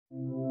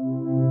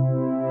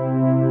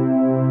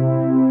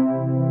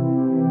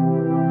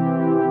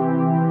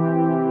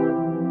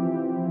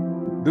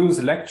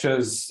those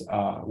lectures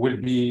will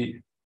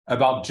be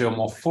about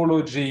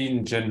geomorphology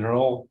in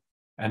general.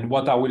 And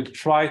what I will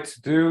try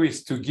to do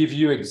is to give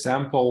you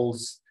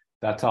examples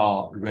that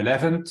are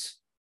relevant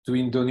to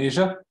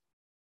Indonesia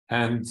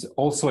and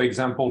also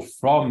examples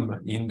from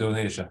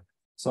Indonesia.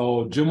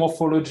 So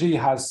geomorphology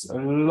has a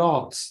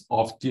lot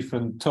of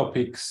different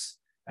topics,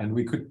 and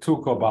we could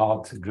talk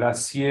about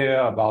glacier,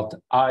 about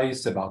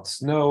ice, about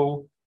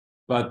snow,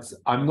 but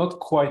I'm not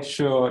quite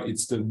sure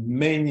it's the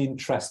main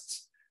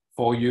interest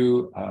for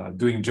you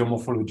doing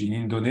geomorphology in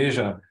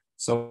Indonesia.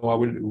 So I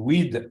will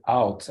leave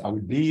out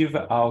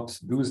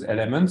those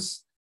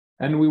elements,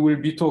 and we will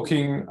be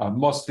talking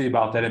mostly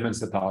about elements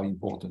that are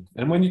important.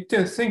 And when you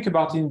think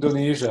about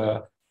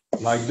Indonesia,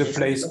 like the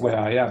place where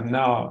I am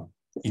now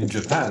in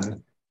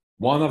Japan,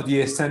 one of the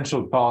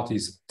essential parts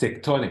is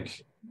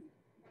tectonic.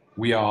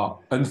 We are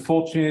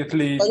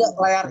unfortunately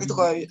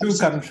two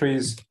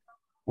countries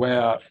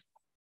where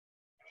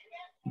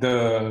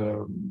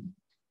the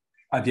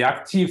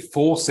active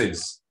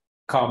forces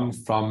come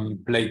from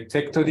plate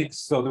tectonics,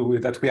 so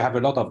that we have a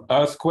lot of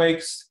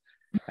earthquakes,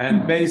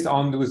 and based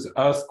on those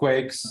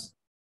earthquakes,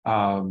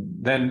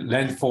 then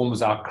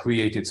landforms are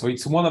created. So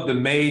it's one of the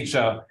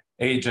major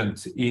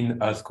agents in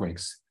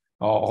earthquakes.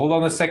 Hold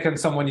on a second,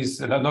 someone is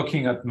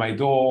knocking at my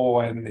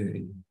door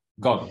and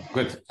gone,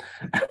 good.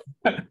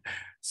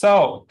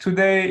 So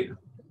today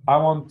I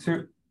want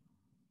to,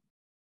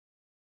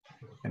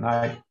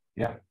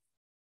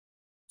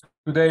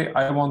 today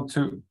I want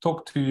to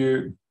talk to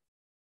you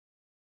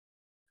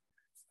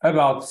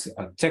about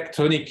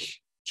tectonic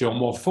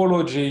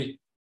geomorphology.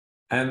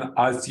 And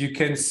as you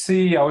can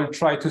see, I will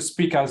try to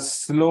speak as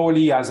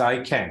slowly as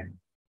I can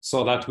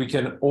so that we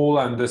can all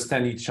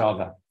understand each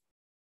other.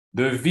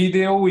 The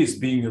video is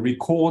being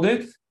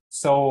recorded,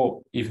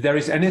 so if there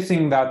is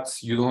anything that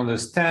you don't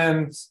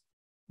understand,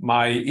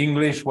 my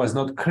English was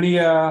not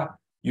clear,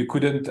 you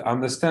couldn't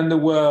understand the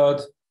word,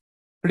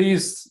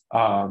 please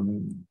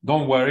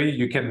don't worry,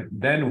 you can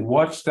then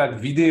watch that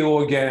video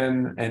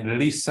again and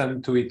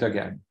listen to it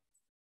again.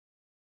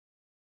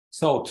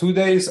 So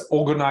today's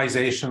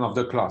organization of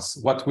the class,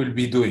 what we'll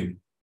be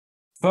doing.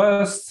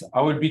 First,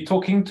 I will be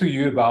talking to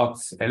you about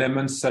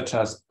elements such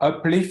as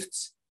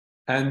uplift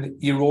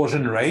and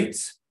erosion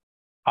rates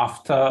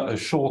after a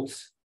short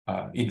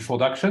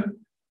introduction.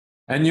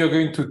 And you're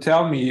going to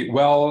tell me,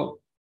 well,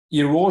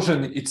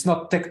 erosion, it's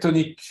not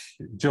tectonic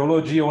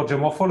geology or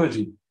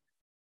geomorphology.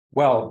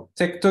 Well,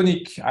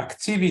 tectonic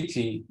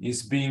activity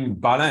is being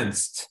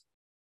balanced.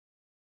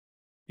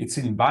 It's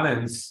in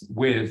balance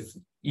with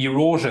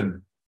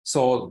erosion.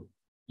 So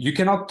you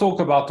cannot talk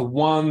about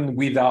one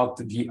without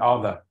the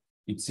other.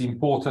 It's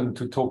important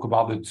to talk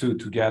about the two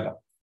together.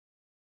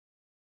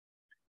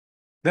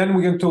 Then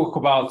we're going to talk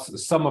about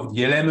some of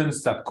the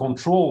elements that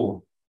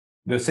control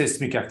the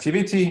seismic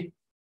activity,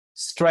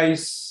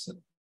 stress,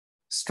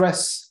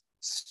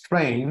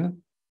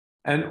 strain,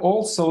 and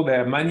also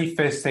their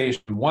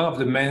manifestation. One of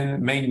the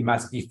main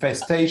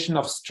manifestations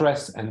of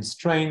stress and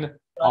strain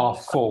are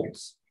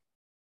faults.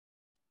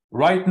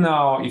 Right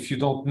now, if you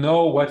don't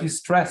know what is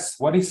stress,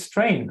 what is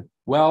strain,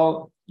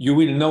 well, you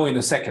will know in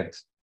a second.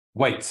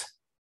 Wait.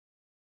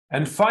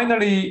 And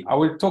finally, I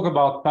will talk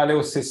about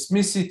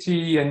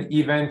paleoseismicity and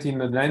event in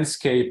the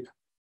landscape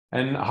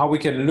and how we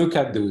can look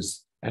at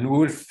those. And we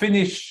will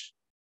finish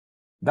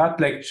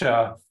that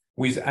lecture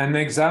with an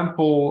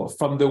example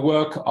from the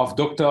work of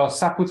Dr.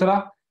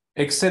 Saputra.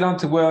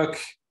 Excellent work,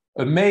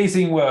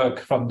 amazing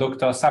work from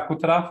Dr.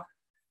 Saputra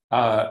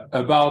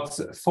about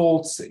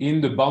faults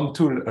in the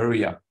Bantul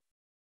area.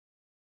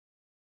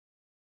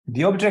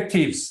 The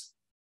objectives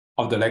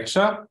of the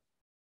lecture: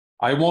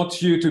 I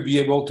want you to be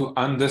able to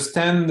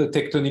understand the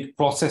tectonic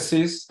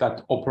processes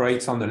that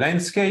operate on the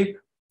landscape.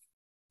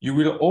 You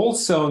will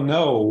also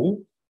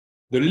know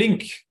the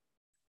link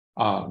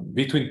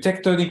between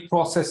tectonic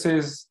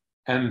processes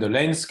and the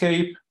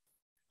landscape.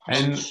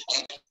 And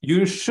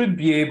you should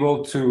be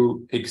able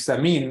to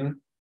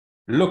examine,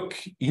 look,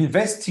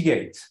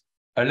 investigate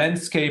a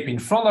landscape in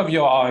front of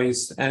your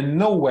eyes and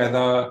know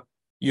whether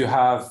you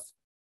have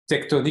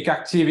tectonic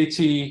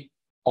activity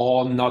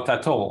or not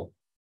at all.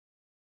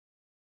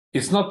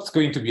 It's not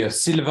going to be a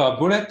silver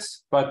bullet,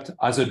 but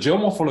as a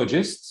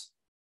geomorphologist,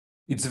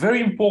 it's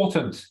very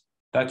important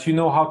that you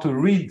know how to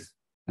read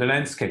the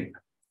landscape.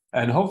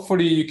 And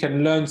hopefully you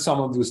can learn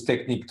some of those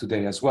techniques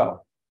today as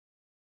well.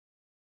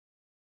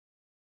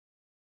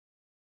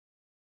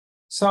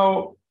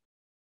 So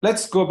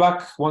let's go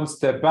back one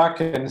step back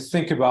and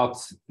think about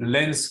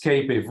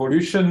landscape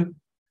evolution.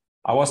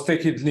 I was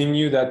telling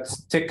you that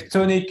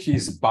tectonic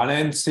is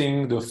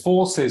balancing the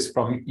forces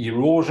from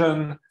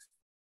erosion,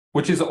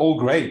 which is all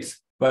great,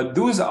 but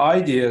those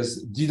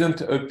ideas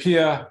didn't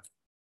appear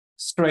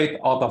straight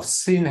out of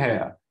thin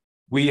air.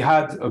 We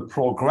had a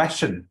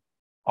progression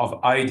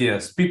of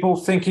ideas, people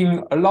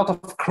thinking a lot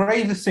of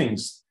crazy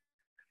things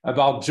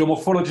about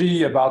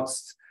geomorphology, about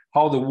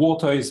how the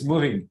water is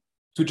moving.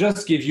 To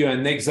just give you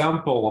an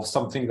example of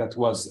something that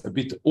was a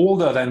bit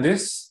older than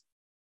this,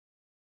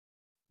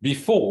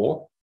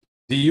 before,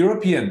 the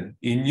European,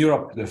 in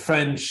Europe, the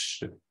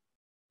French,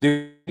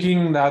 They're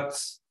thinking that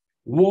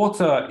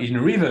water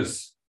in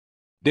rivers,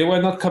 they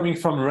were not coming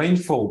from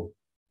rainfall.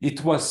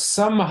 It was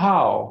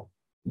somehow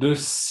the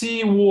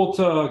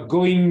seawater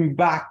going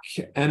back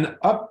and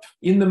up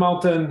in the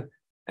mountain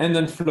and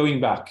then flowing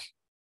back.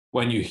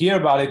 When you hear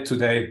about it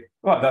today,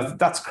 well,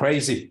 that's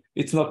crazy.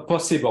 It's not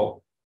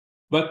possible.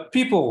 But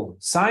people,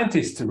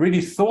 scientists,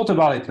 really thought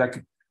about it,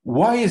 like,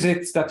 why is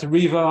it that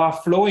rivers are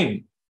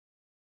flowing?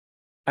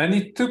 And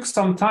it took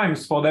some time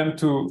for them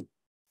to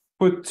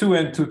put two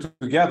and two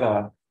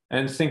together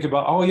and think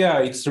about, oh yeah,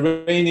 it's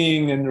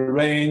raining and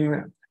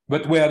rain,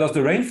 but where does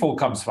the rainfall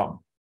come from?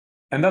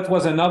 And that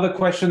was another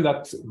question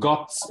that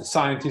got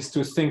scientists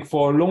to think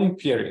for a long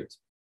period.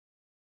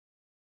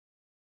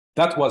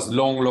 That was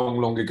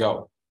long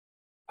ago.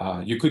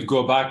 You could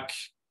go back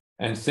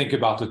and think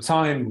about a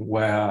time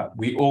where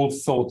we all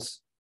thought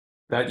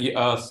that the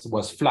Earth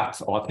was flat,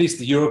 or at least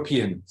the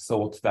European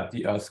thought that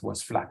the Earth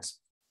was flat.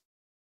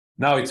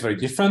 Now it's very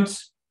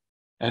different.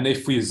 And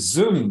if we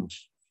zoom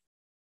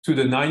to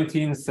the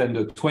 19th and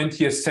the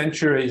 20th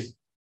century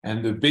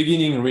and the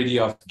beginning really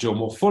of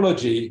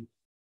geomorphology,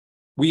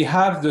 we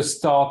have the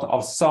start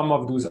of some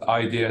of those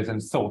ideas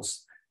and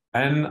thoughts.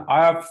 And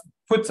I have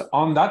put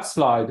on that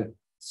slide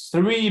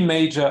three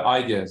major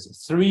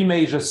ideas, three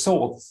major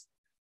thoughts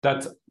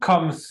that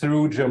come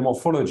through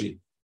geomorphology.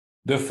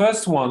 The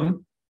first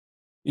one,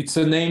 it's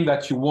a name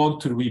that you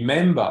want to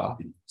remember.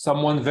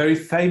 Someone very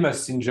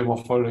famous in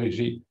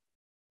geomorphology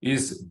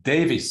is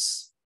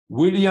Davis,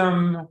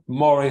 William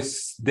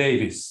Morris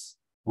Davis.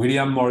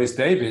 William Morris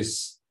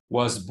Davis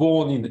was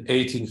born in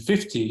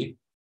 1850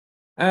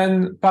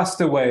 and passed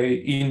away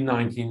in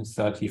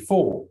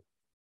 1934.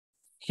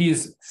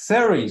 His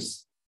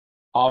theories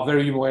are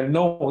very well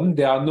known.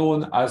 They are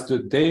known as the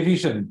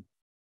division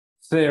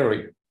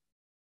theory.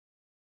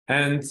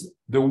 And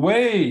the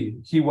way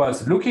he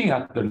was looking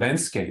at the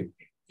landscape,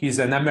 he's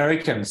an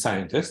American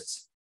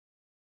scientist,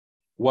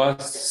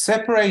 was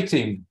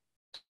separating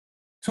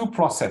two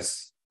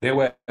processes. They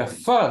were a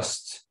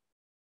first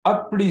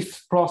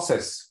uplift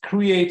process,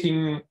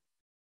 creating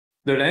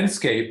the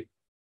landscape,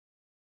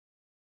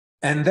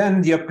 and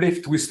then the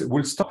uplift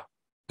will stop.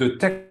 The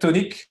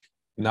tectonic,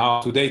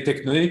 now today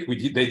tectonic,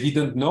 they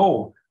didn't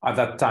know at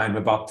that time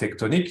about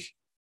tectonic,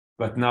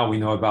 but now we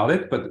know about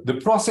it. But the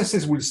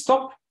processes will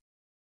stop,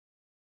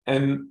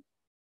 and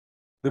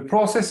the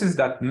processes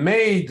that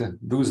made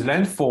those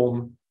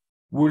landforms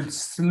will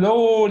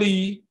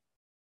slowly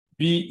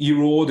be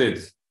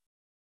eroded.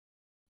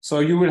 So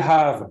you will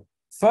have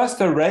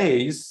first a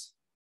raise,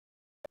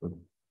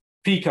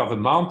 peak of a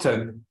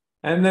mountain,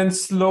 and then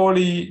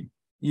slowly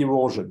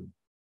erosion.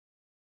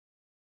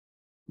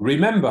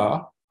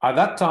 Remember, at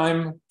that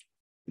time,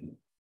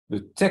 the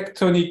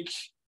tectonic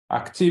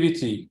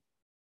activity,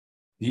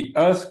 the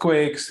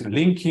earthquakes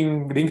linked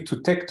to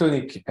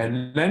tectonic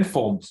and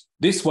landforms,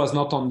 this was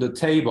not on the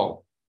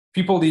table.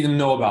 People didn't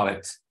know about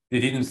it. They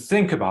didn't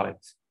think about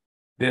it.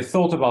 They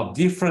thought about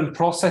different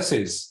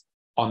processes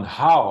on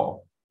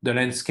how the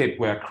landscape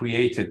were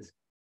created.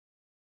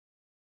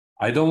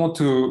 I don't want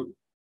to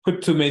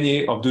put too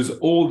many of those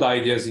old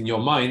ideas in your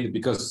mind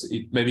because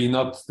it may be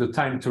not the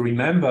time to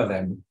remember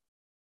them,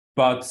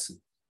 but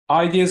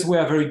ideas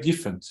were very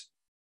different.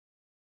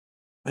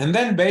 And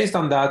then based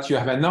on that, you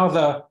have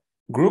another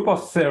group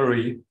of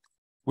theory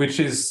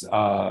which is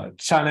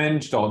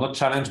challenged, or not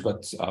challenged,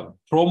 but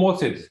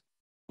promoted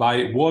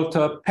by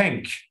Walter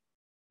Penck.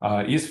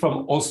 He's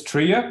from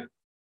Austria,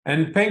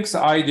 and Penck's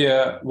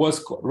idea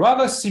was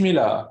rather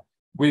similar,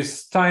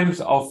 with times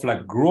of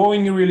like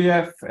growing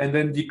relief and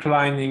then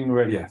declining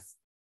relief.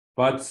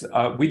 But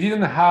we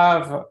didn't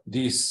have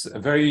this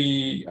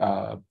very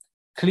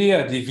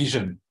clear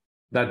division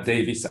that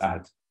Davis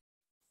had.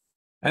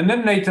 And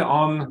then later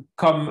on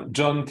come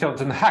John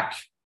Tilton Hack,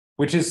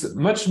 which is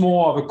much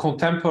more of a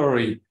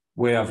contemporary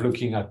way of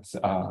looking at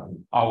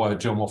our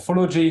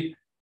geomorphology.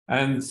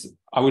 And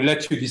I will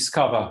let you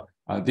discover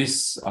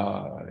his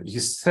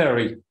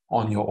theory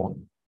on your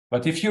own.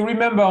 But if you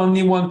remember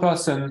only one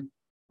person,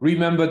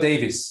 remember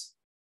Davis.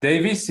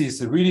 Davis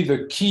is really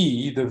the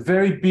key, the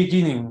very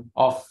beginning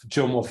of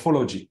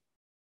geomorphology.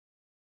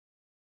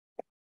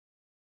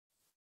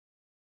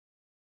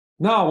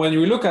 Now, when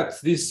we look at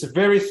this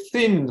very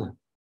thin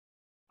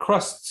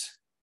crust,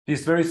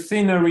 this very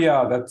thin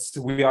area that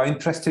we are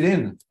interested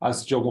in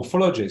as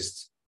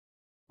geomorphologists,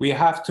 we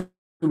have to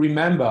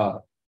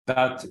remember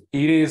that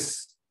it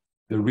is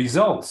the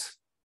result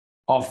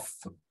of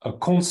a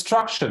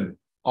construction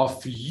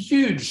of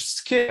huge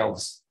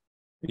scales.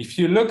 If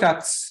you look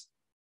at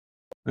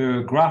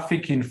the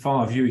graphic in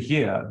front of you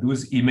here,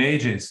 those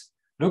images,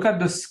 look at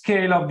the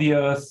scale of the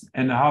Earth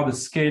and how the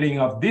scaling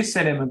of this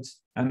element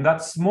and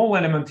that small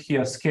element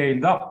here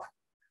scaled up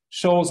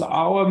shows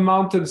our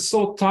mountain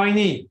so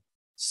tiny,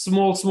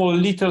 small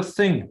little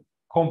thing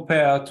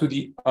compared to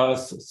the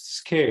Earth's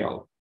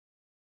scale.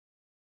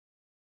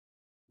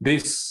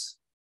 This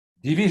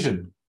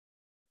division,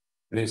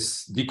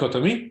 this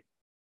dichotomy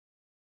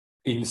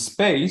in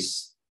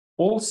space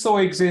also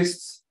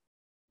exists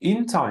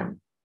in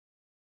time.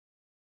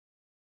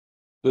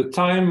 the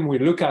time we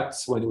look at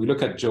when we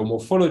look at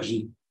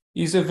geomorphology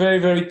is a very,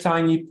 very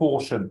tiny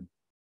portion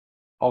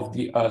of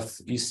the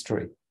Earth's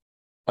history.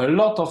 A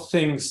lot of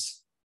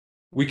things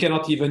we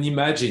cannot even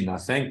imagine, I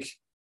think,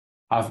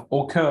 have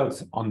occurred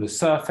on the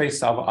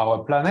surface of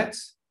our planet,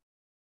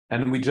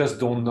 and we just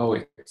don't know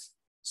it.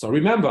 So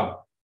remember,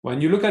 when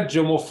you look at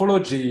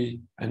geomorphology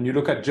and you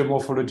look at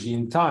geomorphology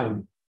in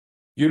time,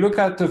 you look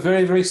at a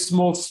very, very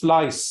small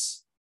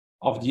slice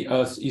of the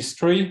Earth's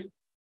history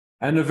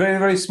and a very,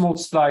 very small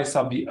slice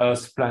of the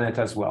Earth's planet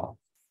as well.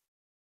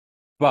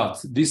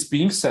 But this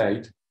being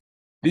said,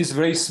 this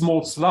very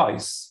small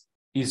slice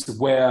is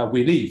where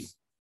we live.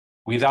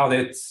 Without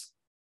it,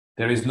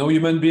 there is no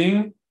human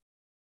being.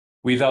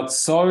 Without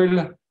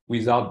soil,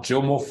 without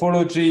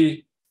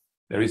geomorphology,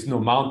 there is no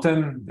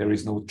mountain, there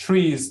is no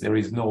trees, there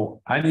is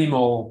no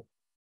animal,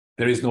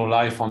 there is no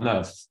life on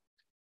Earth.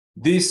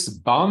 This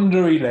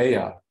boundary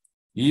layer,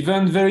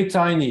 even very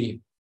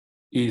tiny,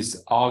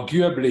 is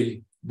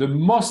arguably the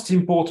most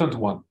important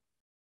one.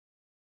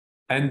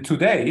 And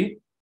today,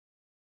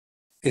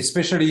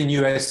 especially in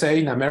USA,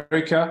 in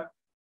America,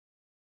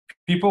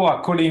 people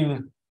are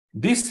calling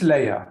this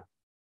layer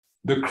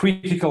the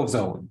critical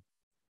zone.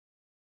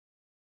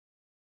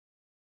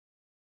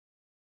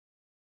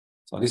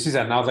 So this is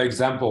another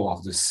example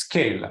of the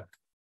scale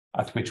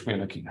at which we're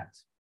looking at.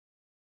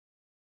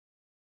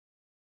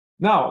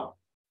 Now,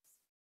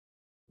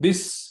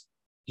 this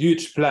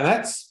huge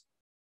planet,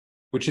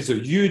 which is a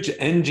huge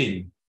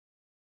engine,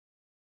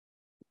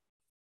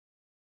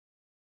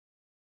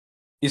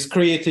 is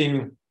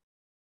creating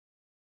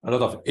a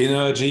lot of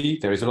energy.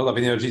 There is a lot of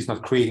energy, it's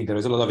not creating, there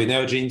is a lot of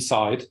energy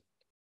inside.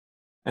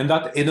 And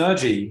that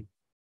energy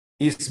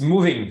is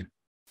moving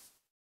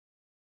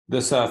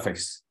the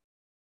surface.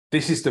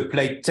 This is the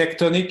plate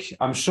tectonic.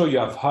 I'm sure you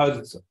have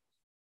heard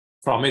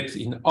from it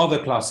in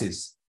other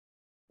classes.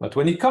 But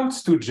when it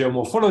comes to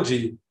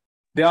geomorphology,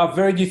 there are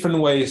very different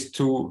ways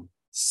to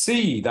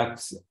see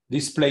that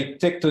this plate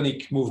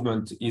tectonic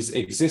movement is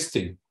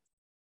existing.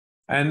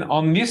 And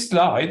on this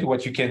slide,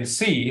 what you can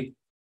see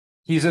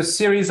is a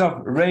series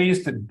of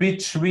raised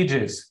beach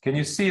ridges. Can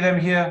you see them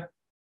here?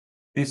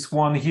 This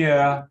one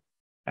here,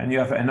 and you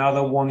have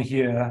another one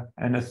here,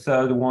 and a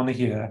third one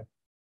here.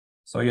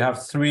 So you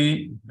have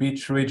 3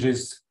 beach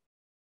ridges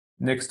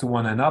next to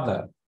one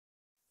another.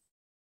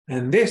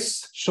 And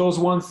this shows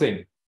one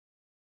thing.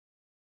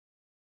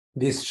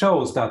 This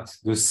shows that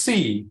the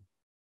sea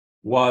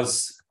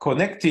was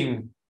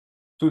connecting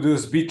to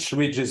those beach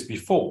ridges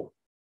before.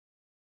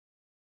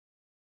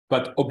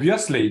 But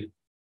obviously,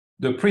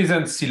 the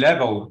present sea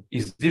level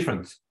is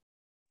different.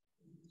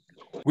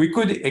 We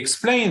could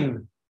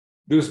explain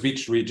those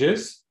beach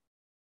ridges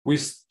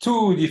with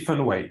 2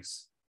 different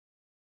ways.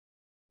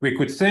 We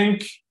could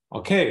think,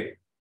 okay,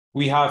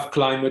 we have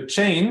climate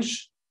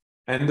change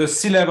and the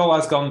sea level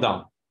has gone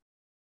down.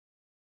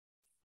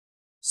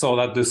 So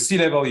that the sea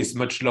level is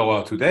much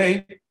lower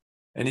today,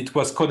 and it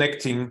was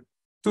connecting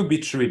to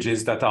beach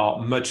ridges that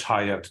are much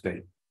higher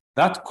today.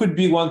 That could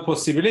be one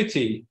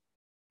possibility,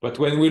 but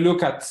when we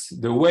look at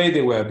the way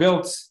they were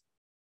built,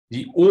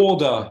 the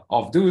order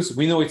of those,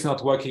 we know it's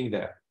not working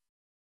there.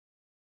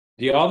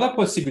 The other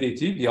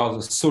possibility, the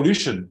other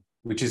solution,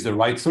 which is the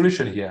right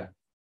solution here,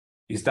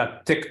 is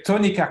that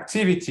tectonic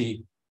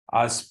activity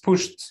has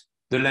pushed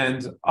the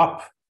land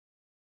up.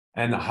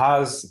 And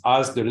as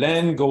the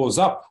land goes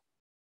up,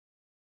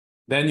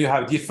 then you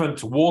have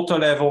different water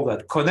levels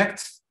that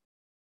connect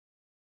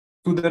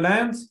to the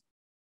land,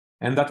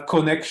 and that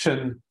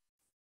connection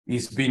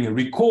is being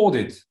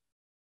recorded.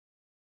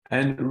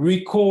 And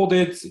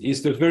recorded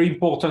is the very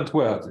important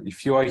word.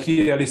 If you are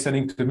here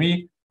listening to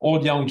me,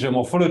 all young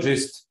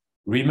geomorphologists,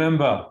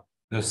 remember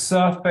the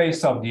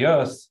surface of the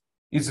Earth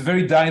is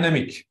very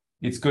dynamic.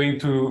 It's going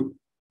to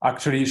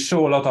actually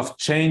show a lot of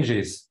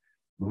changes,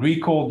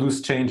 record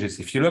those changes.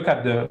 If you look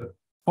at the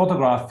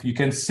photograph, you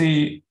can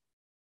see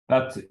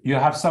that you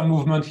have some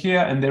movement here,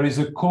 and there is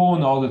a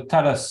cone or the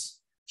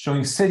talus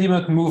showing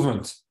sediment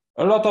movement.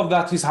 A lot of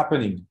that is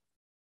happening.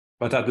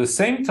 But at the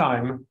same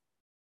time,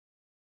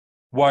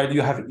 while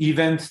you have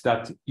events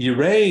that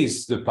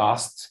erase the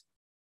past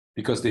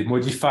because they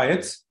modify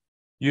it,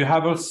 you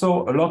have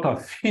also a lot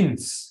of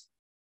hints,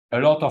 a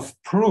lot of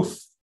proof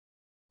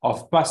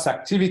of past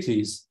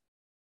activities.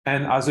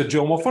 And as a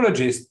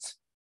geomorphologist,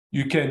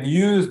 you can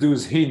use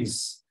those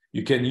hints,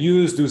 you can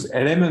use those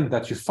elements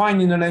that you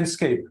find in the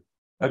landscape,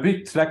 a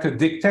bit like a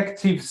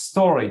detective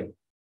story,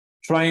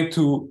 trying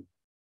to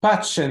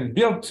patch and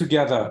build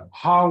together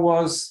how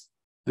was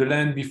the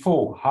land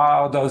before,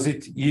 how does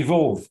it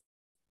evolve,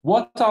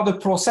 what are the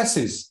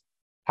processes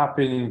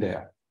happening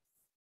there.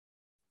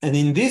 And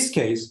in this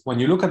case, when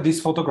you look at this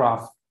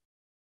photograph,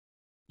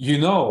 you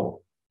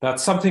know that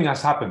something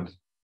has happened.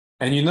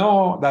 And you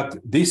know that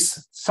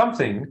this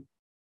something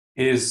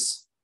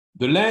is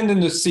the land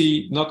and the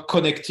sea not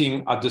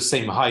connecting at the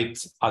same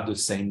height at the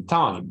same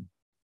time.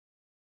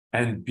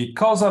 And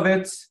because of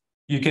it,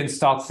 you can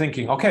start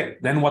thinking, okay,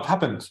 then what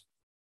happened?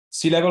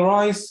 Sea level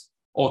rise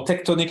or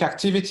tectonic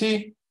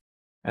activity?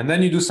 And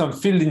then you do some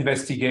field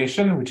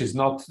investigation, which is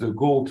not the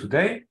goal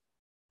today.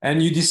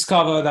 and you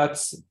discover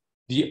that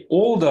the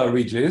older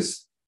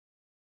ridges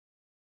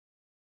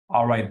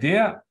are right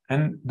there,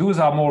 and those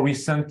are more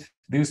recent.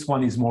 This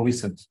one is more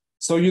recent.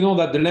 So you know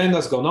that the land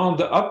has gone on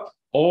the up,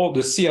 or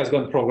the sea has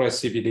gone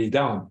progressively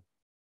down.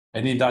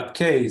 And in that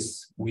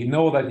case, we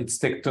know that it's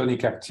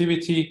tectonic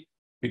activity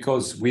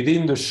because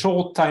within the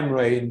short time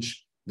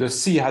range, the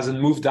sea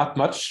hasn't moved that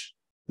much.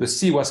 The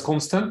sea was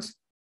constant.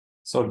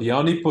 So the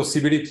only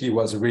possibility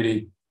was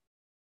really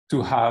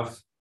to have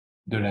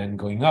the land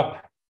going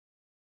up.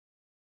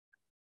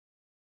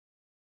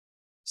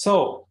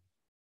 So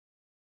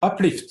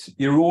uplift,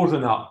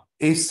 erosion are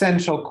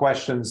essential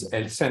questions,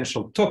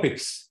 essential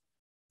topics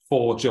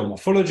for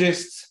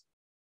geomorphologists.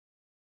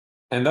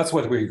 And that's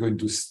what we're going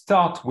to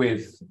start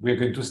with. We're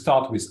going to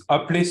start with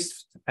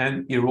uplift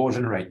and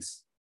erosion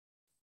rates.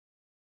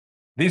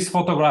 This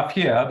photograph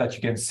here that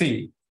you can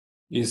see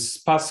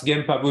is Pas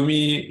Gempa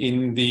Bumi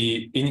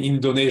in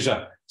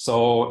Indonesia.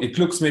 So it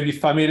looks maybe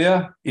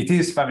familiar. It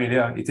is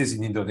familiar. It is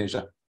in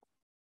Indonesia.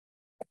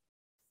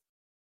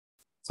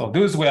 So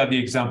those were the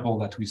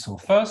examples that we saw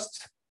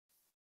first.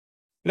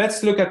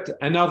 Let's look at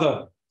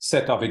another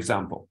set of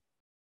examples.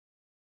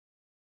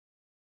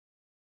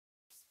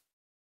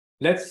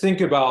 Let's think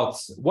about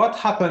what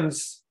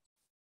happens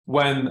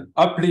when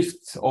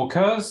uplift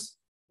occurs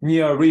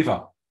near a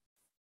river.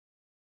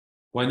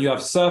 When you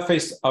have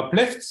surface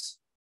uplifts,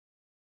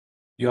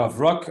 you have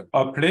rock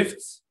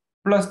uplifts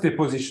plus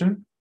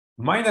deposition,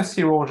 minus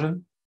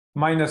erosion,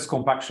 minus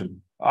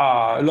compaction.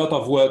 A lot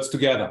of words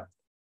together.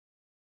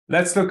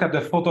 Let's look at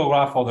the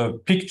photograph or the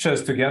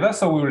pictures together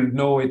so we will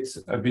know it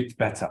a bit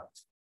better.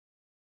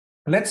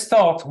 Let's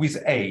start with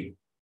A.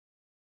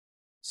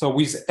 So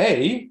with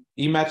A,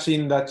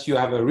 imagine that you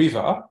have a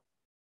river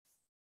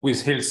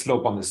with hill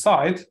slope on the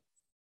side,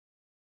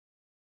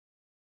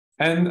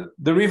 and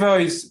the river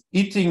is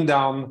eating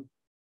down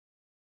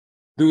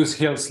those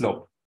hill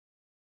slope.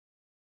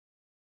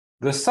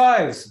 The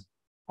size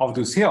of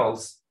those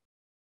hills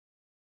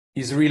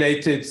is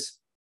related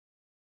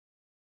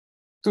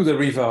to the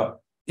river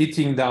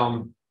eating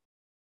down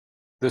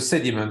the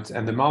sediment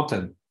and the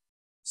mountain.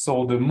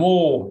 So the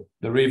more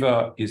the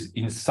river is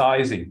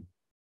incising,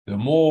 the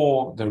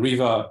more the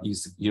river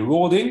is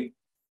eroding,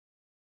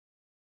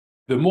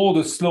 the more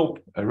the slope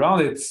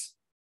around it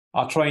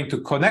are trying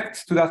to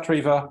connect to that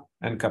river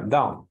and come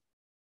down.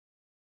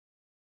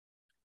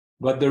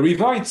 But the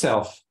river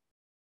itself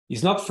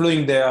is not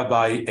flowing there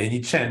by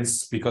any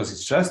chance because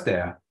it's just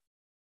there.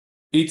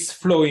 It's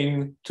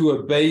flowing to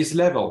a base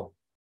level.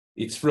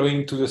 It's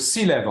flowing to the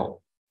sea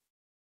level.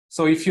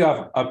 So if you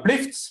have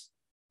uplifts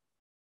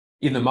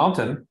in the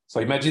mountain, so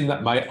imagine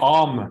that my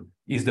arm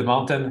is the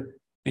mountain,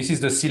 this is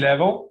the sea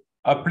level,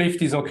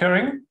 uplift is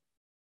occurring.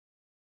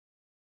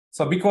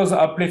 So because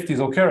uplift is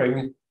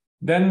occurring,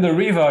 then the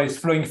river is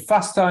flowing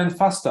faster and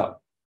faster,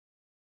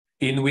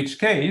 in which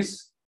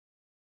case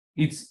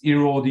it's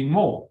eroding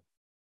more.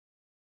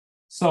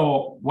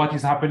 So what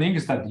is happening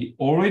is that the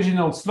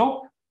original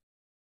slope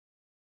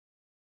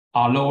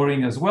are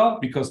lowering as well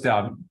because they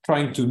are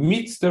trying to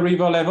meet the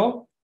river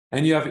level,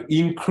 and you have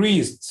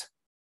increased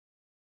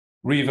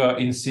river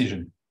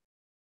incision.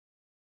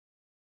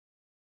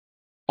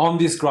 On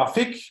this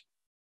graphic,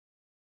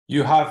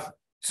 you have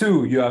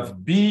two, you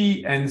have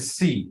B and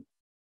C,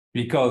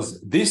 because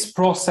this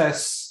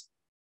process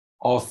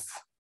of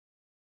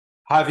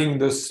having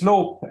the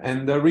slope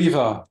and the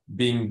river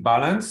being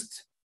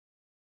balanced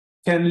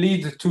can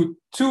lead to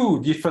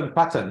two different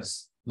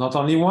patterns, not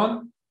only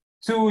one,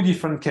 two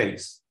different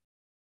cases.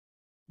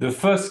 The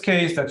first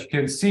case that you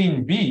can see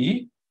in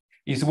B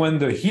is when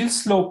the hill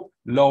slope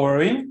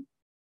lowering,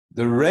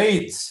 the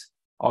rate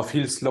of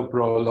hill slope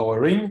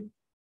lowering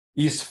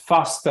is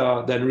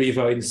faster than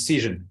river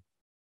incision.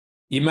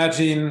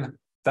 Imagine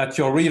that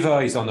your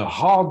river is on a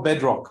hard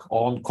bedrock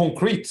or on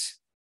concrete,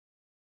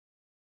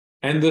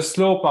 and the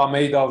slope are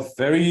made of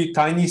very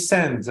tiny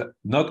sand,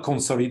 not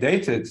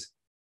consolidated.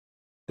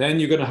 Then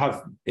you're going to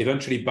have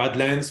eventually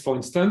badlands, for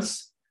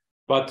instance,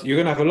 but you're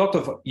going to have a lot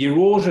of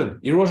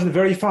erosion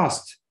very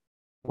fast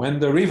when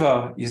the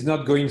river is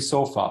not going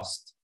so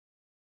fast.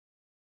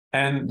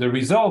 And the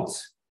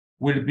result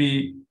will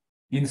be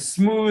in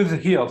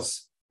smooth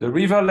hills. The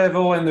river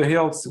level and the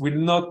hills will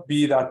not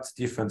be that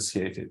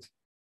differentiated.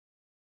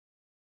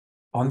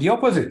 On the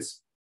opposite,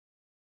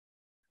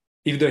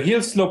 if the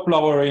hill slope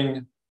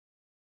lowering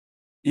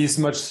is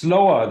much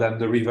slower than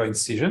the river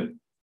incision,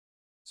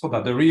 so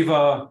that the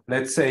river,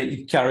 let's say,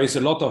 it carries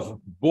a lot of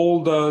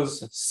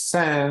boulders,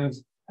 sand,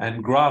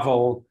 and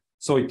gravel,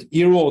 so it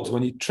erodes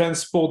when it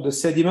transports the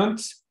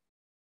sediment,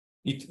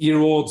 it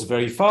erodes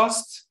very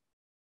fast.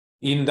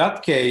 In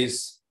that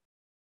case,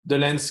 the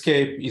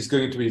landscape is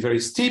going to be very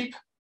steep,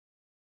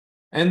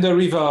 and the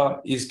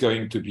river is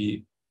going to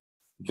be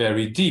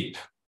very deep.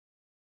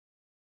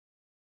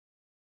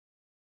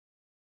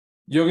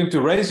 You're going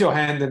to raise your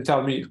hand and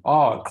tell me,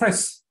 oh,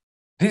 Chris,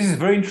 this is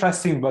very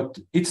interesting, but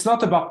it's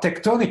not about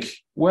tectonic.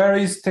 Where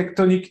is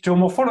tectonic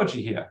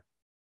geomorphology here?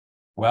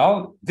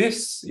 Well,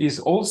 this is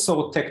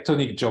also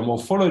tectonic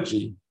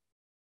geomorphology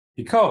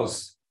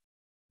because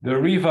the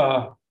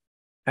river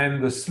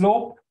and the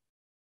slope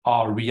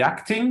are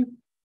reacting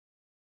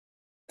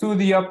to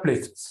the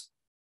uplift.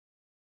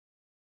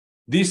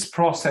 This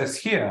process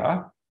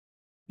here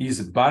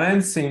is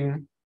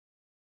balancing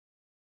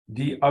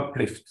the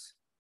uplift.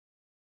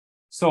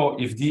 So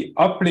if the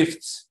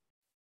uplift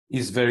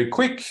is very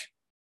quick,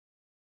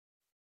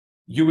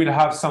 you will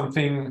have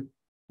something,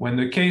 when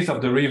the case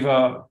of the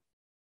river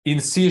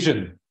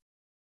incision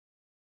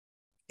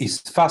is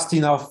fast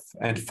enough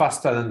and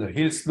faster than the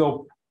hill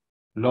slope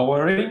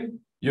lowering,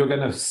 you're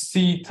going to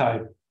see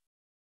type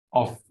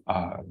of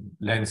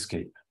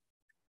landscape.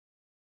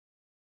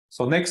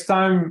 So next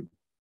time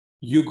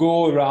you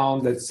go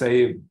around, let's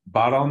say,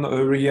 Baran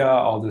area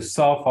or the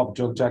south of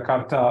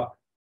Yogyakarta,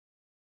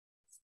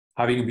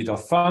 having a bit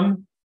of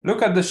fun,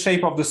 look at the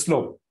shape of the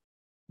slope.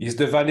 Is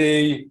the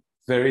valley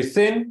very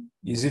thin?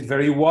 Is it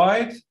very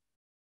wide?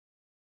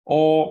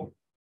 Or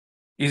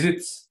is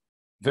it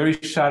very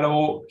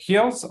shallow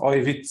hills? Or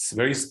if it's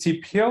very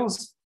steep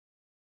hills?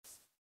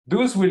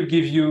 Those will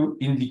give you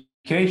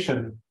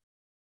indication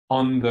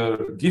on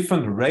the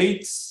different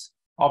rates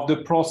of the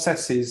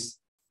processes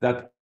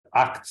that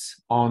act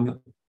on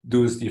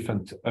those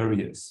different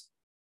areas.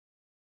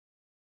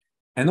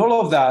 And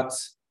all of that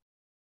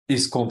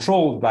is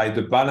controlled by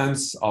the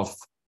balance of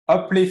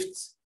uplift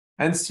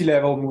and sea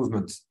level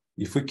movement.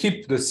 If we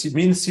keep the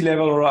mean sea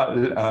level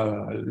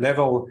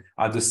level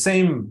at the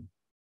same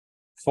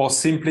for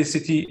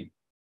simplicity,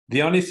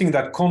 the only thing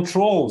that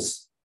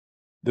controls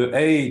the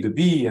A, the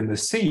B, and the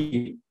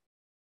C,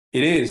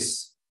 it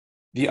is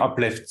the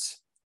uplift.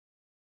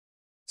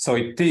 So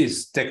it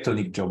is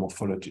tectonic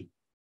geomorphology.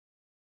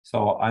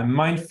 So I'm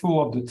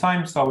mindful of the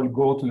time, so I will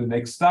go to the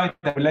next slide.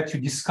 I will let you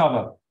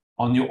discover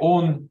on your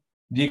own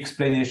the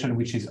explanation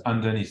which is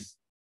underneath.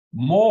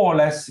 More or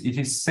less, it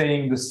is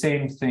saying the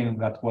same thing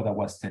that what I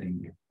was telling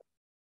you.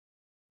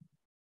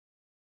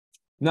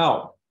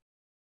 Now,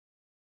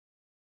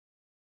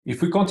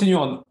 if we continue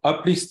on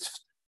uplift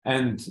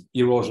and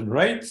erosion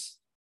rates,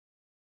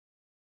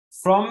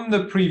 from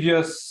the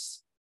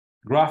previous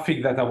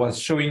graphic that I was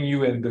showing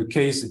you in the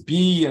case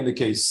B and the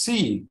case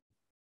C,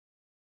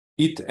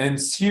 it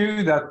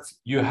ensues that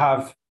you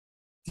have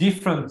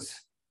different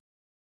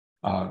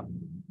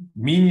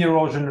mean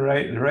erosion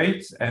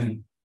rates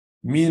and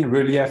mean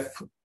relief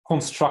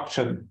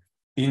construction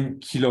in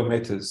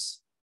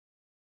kilometers,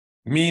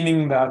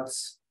 meaning that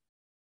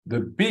the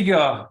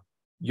bigger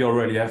your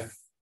relief,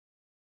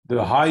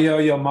 the higher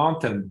your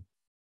mountain,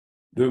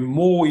 the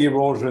more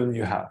erosion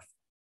you have.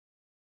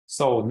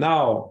 So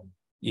now,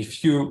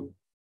 if you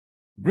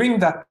bring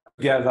that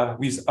together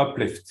with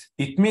uplift,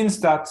 it means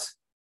that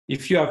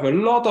if you have a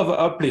lot of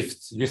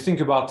uplift, you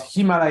think about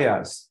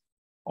Himalayas,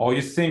 or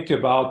you think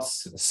about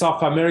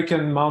South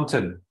American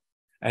mountain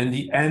and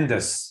the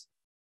Andes,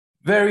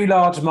 very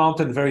large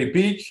mountain, very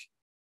big,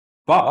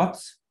 but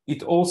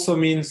it also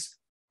means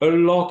a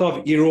lot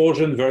of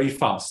erosion very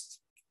fast.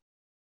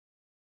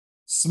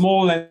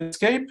 Small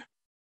landscape,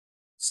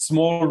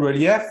 small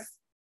relief,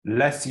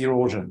 less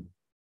erosion.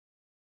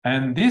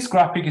 And this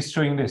graphic is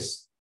showing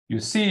this. You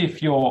see,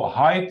 if your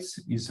height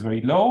is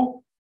very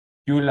low,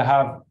 you will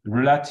have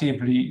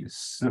relatively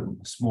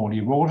small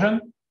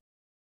erosion.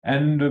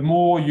 And the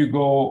more you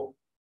go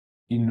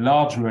in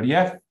large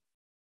relief,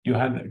 you're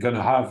going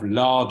to have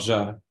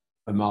larger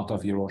amount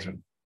of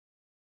erosion.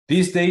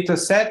 These data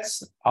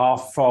sets are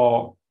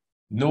for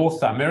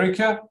North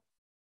America.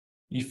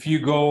 If you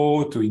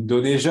go to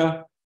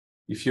Indonesia,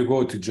 if you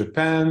go to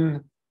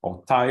Japan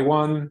or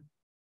Taiwan,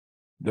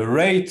 the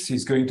rate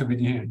is going to be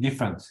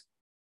different.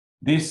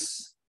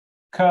 This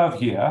curve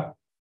here,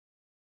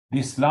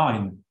 this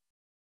line,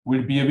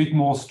 will be a bit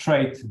more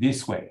straight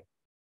this way.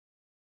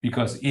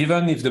 Because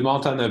even if the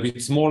mountain is a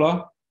bit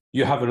smaller,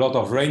 you have a lot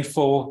of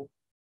rainfall,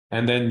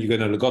 and then you're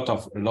going to get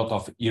a lot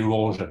of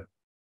erosion.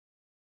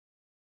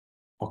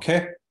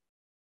 Okay?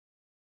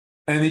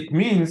 And it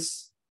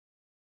means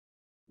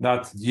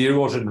that the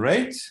erosion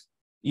rate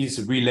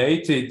is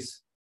related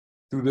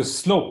to the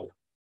slope.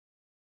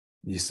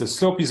 If the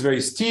slope is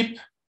very steep,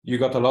 you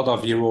got a lot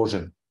of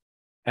erosion.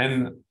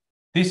 And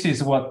this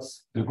is what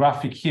the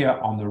graphic here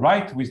on the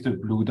right with the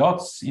blue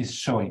dots is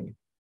showing.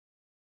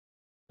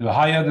 The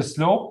higher the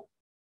slope,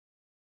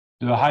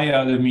 the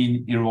higher the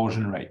mean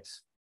erosion rate.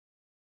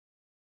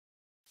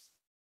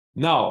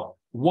 Now,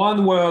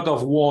 one word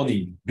of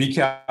warning, be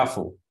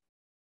careful.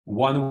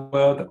 One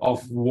word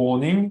of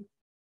warning,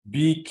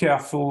 be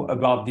careful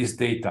about this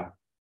data.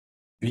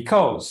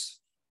 Because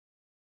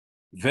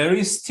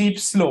very steep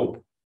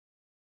slope,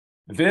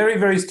 very,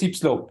 very steep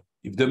slope,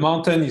 if the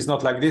mountain is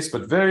not like this,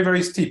 but very,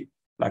 very steep,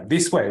 like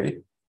this way,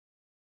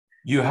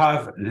 you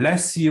have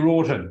less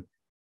erosion.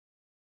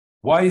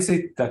 Why is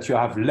it that you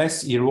have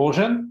less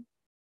erosion?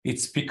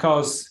 It's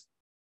because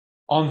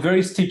on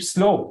very steep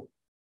slope,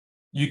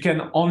 you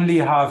can only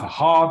have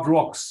hard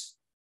rocks.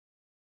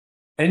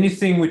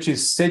 Anything which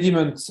is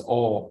sediment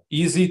or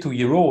easy to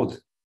erode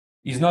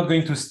is not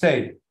going to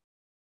stay.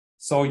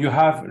 So you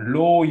have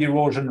low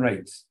erosion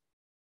rates.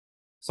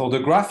 So the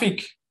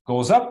graphic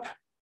goes up,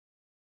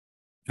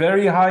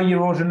 very high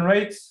erosion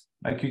rates,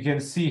 like you can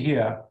see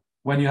here,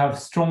 when you have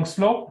strong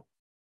slope.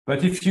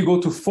 But if you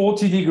go to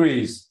 40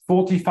 degrees,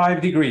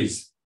 45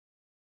 degrees,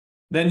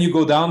 then you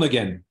go down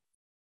again.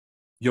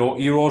 Your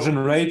erosion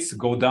rates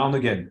go down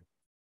again.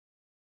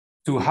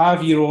 To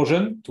have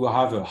erosion, to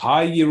have a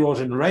high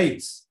erosion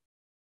rate,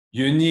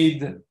 you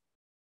need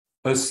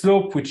a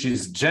slope which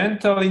is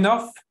gentle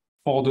enough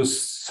for the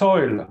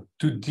soil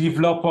to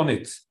develop on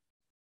it.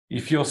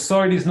 If your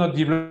soil is not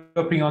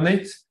developing on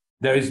it,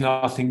 there is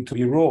nothing to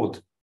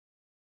erode.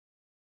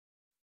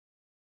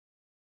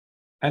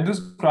 And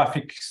those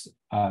graphics,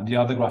 the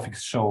other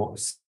graphics show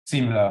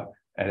similar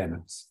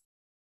elements.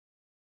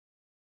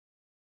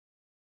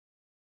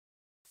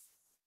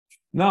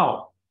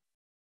 Now,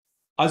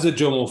 as a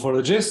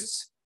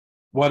geomorphologist,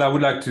 what I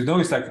would like to know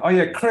is like, oh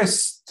yeah,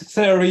 Chris,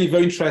 theory,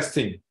 very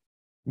interesting.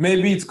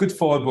 Maybe it's good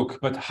for a book,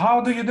 but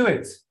how do you do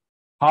it?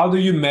 How do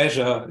you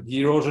measure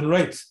the erosion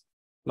rate?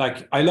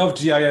 Like, I love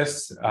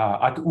GIS.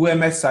 At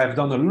UMS, I've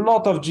done a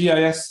lot of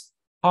GIS.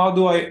 How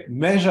do I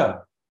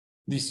measure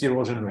this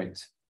erosion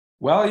rate?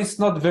 Well, it's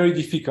not very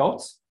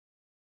difficult.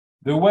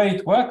 The way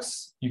it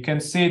works, you can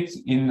see it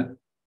in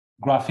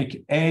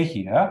graphic A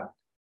here.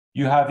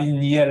 You have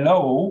in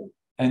yellow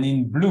and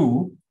in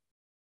blue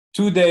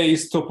 2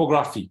 days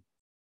topography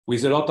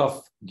with a lot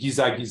of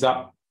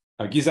giza-giza.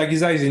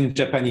 Giza-giza is in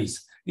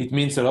Japanese. It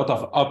means a lot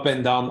of up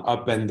and down,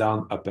 up and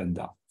down, up and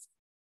down.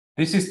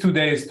 This is 2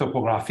 days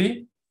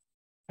topography.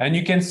 And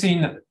you can see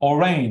in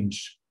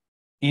orange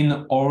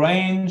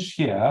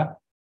here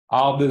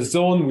are the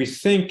zones we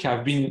think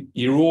have been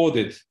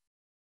eroded.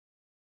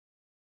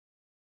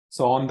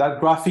 So on that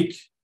graphic,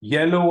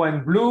 yellow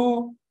and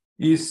blue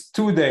is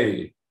 2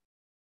 day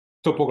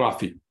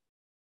topography.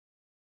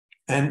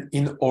 And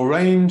in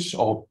orange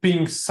or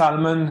pink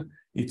salmon,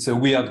 it's a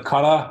weird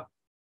color,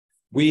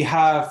 we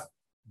have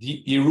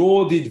the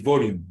eroded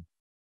volume.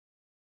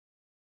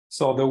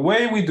 So the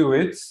way we do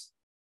it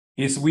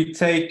is we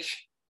take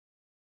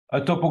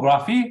a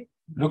topography,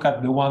 look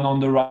at the one on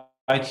the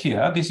right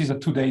here. This is a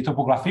 2 day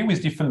topography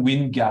with different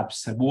wind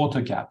gaps and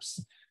water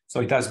gaps.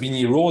 So it has been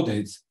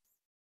eroded.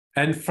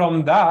 And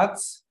from that,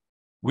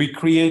 we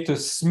create a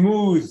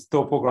smooth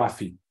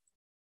topography.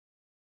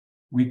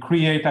 We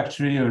create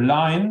actually a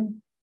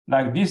line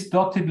like this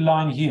dotted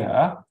line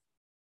here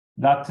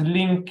that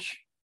link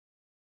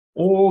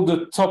all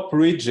the top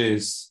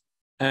ridges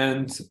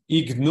and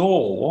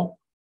ignore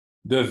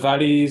the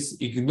valleys,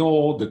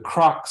 ignore the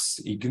cracks,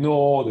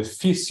 ignore the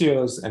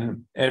fissures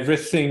and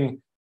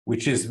everything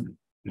which is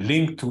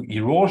linked to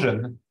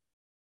erosion,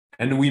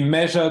 and we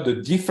measure the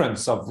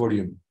difference of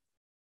volume.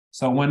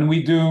 So when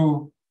we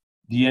do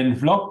the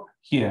envelope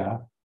here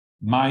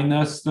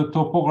minus the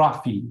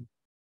topography,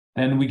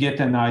 then we get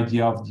an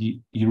idea of the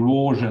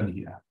erosion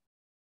here.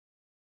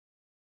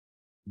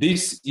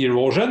 This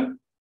erosion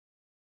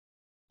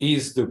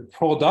is the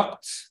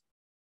product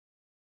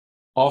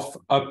of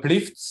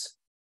uplifts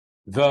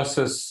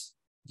versus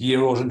the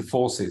erosion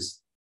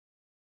forces.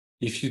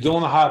 If you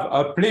don't have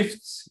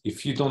uplifts,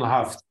 if you don't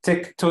have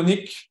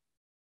tectonic,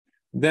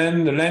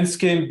 then the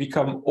landscape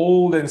become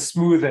old and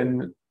smooth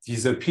and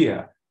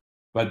disappear.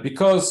 But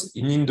because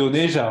in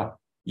Indonesia,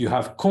 you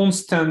have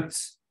constant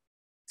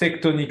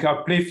tectonic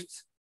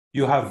uplift,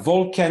 you have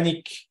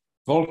volcanoes.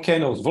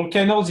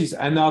 Volcanoes is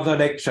another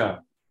lecture,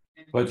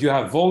 but you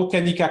have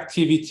volcanic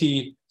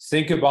activity.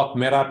 Think about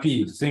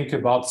Merapi, think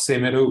about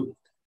Semeru,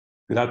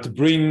 that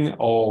bring,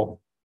 or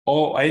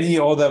any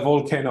other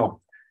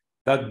volcano,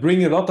 that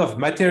bring a lot of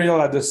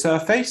material at the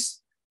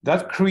surface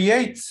that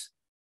creates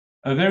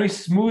a very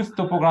smooth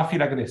topography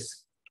like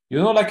this. You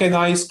know, like an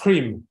ice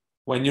cream.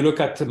 When you look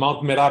at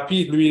Mount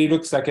Merapi, it really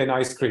looks like an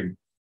ice cream.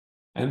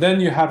 And then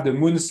you have the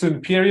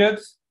monsoon period.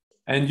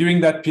 And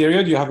during that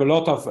period, you have a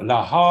lot of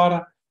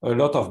lahar, a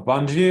lot of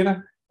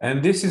banjir,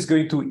 and this is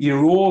going to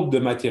erode the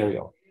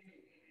material.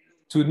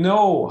 To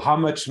know how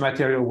much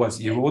material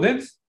was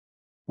eroded,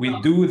 we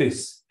do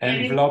this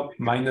envelope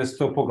minus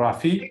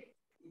topography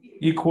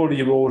equal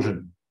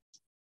erosion.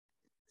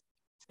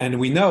 And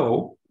we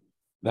know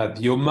that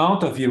the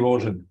amount of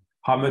erosion,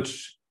 how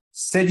much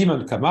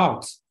sediment come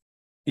out,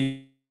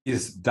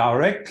 is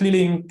directly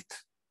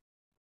linked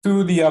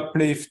to the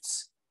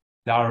uplifts,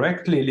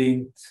 directly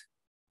linked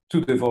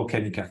to the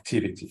volcanic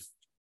activity.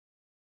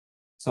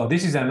 So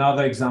this is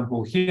another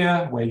example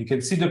here where you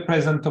can see the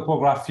present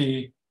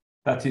topography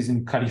that is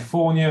in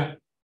California.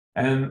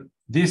 And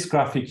this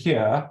graphic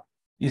here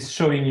is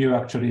showing you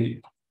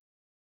actually,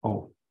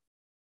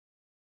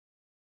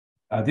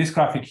 this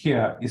graphic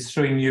here is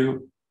showing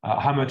you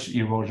how much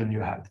erosion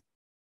you had.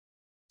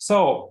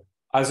 So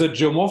as a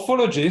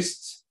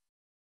geomorphologist,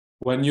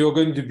 when you're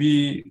going to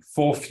be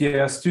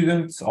fourth-year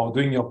students or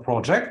doing your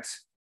project,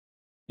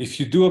 if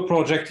you do a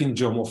project in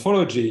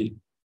geomorphology,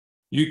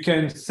 you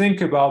can think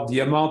about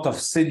the amount of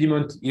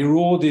sediment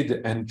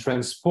eroded and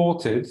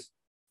transported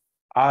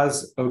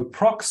as a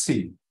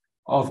proxy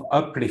of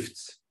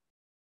uplift.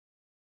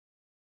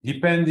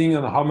 Depending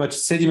on how much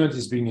sediment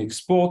is being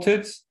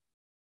exported,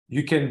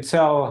 you can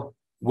tell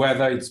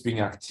whether it's being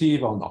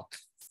active or not.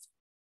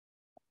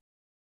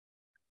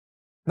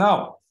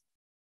 Now,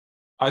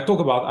 I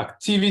talk about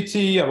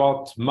activity,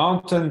 about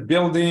mountain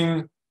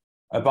building,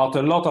 about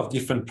a lot of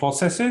different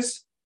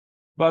processes.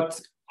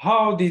 But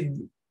how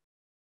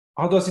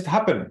does it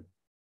happen?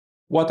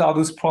 What are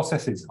those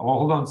processes? Oh,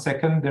 hold on a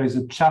second. There is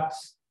a chat.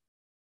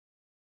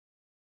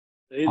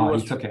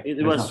 It's okay.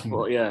 It was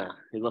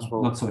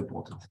not so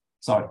important.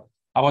 Sorry.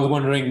 I was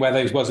wondering whether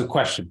it was a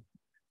question.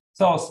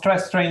 So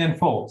stress, strain, and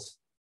faults.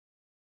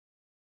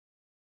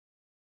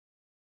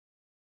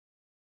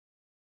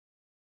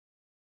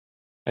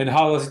 And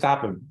how does it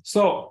happen?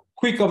 So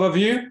quick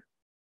overview.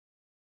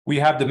 We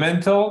have the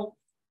mantle.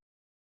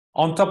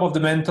 On top of the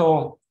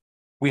mantle,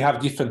 we have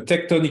different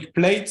tectonic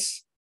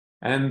plates,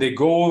 and they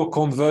go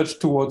converge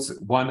towards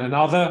one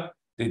another.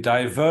 They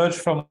diverge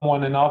from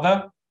one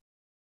another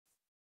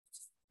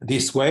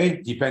this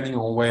way, depending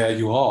on where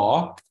you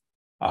are.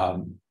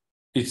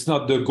 It's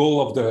not the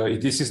goal of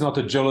this is not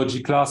a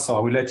geology class, so I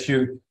will let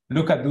you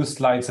look at those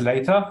slides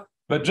later.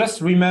 But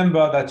just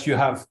remember that you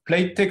have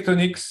plate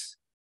tectonics,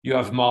 you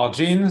have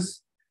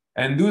margins,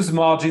 and those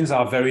margins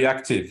are very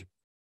active.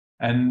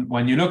 And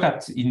when you look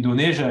at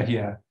Indonesia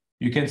here,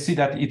 you can see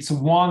that it's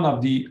one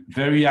of the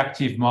very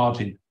active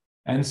margins.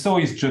 And so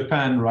is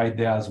Japan right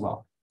there as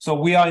well. So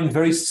we are in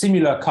very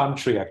similar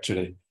country,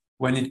 actually,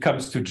 when it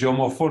comes to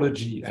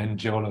geomorphology and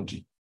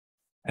geology.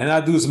 And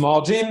at those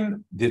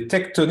margins, the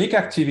tectonic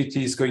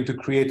activity is going to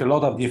create a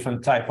lot of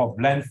different types of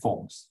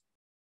landforms.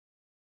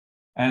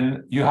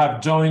 And you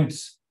have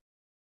joints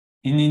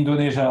in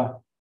Indonesia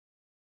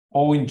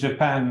or in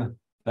Japan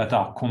that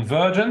are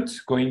convergent,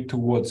 going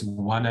towards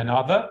one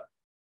another.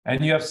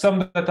 And you have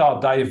some that are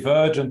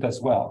divergent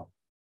as well.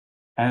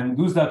 And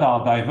those that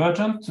are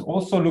divergent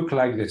also look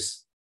like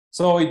this.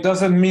 So it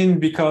doesn't mean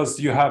because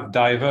you have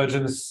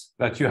divergence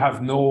that you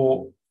have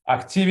no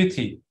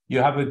activity. You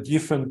have a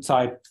different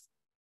type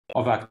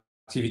of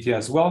activity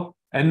as well.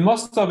 And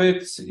most of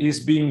it is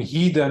being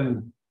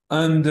hidden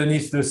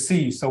underneath the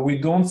sea, so we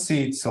don't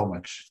see it so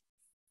much.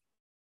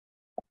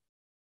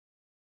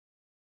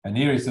 And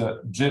here is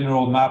a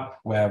general map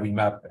where we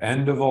map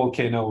the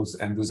volcanoes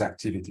and those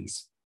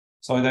activities.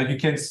 So that you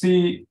can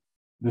see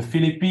the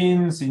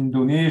Philippines,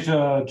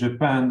 Indonesia,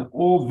 Japan,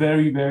 all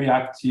very, very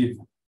active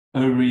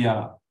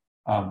area.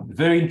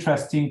 Very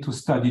interesting to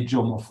study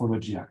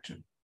geomorphology,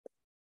 actually.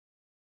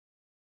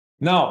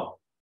 Now,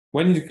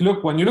 when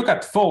you look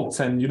at faults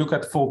and you look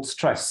at fault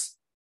stress,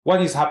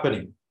 what is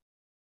happening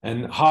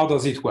and how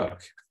does it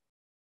work?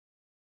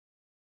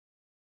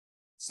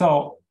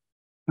 So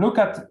look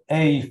at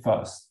A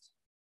first.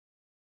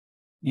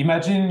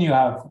 Imagine you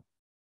have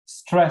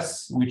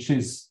stress which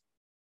is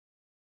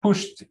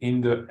pushed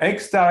in the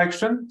X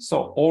direction,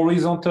 so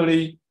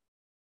horizontally,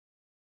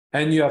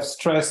 and you have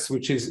stress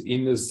which is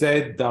in the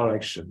Z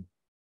direction.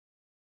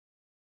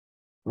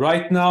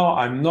 Right now,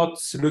 I'm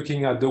not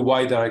looking at the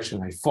Y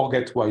direction. I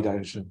forget Y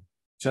direction.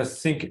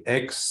 Just think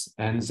X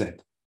and Z.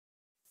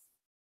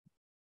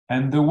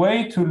 And the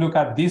way to look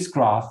at this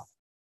graph,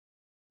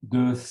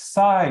 the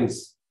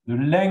size, the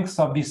length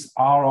of this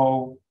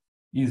arrow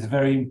is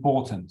very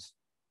important.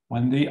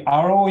 When the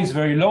arrow is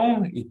very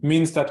long, it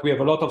means that we have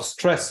a lot of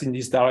stress in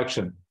this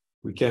direction.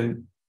 We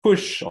can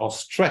push or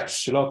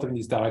stretch a lot in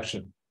this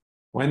direction.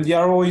 When the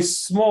arrow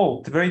is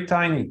small, very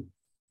tiny,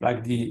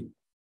 like the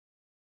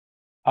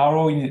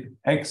arrow in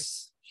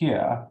X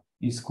here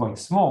is quite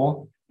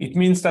small, it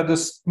means that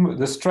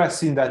the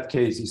stress in that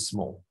case is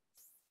small.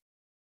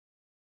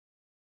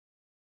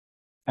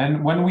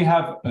 And when we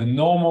have a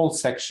normal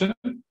section,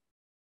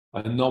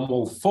 a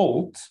normal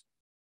fault,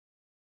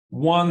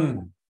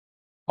 one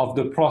of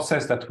the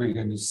process that we're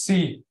going to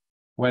see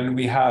when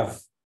we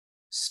have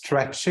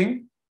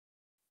stretching,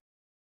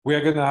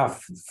 we're going to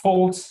have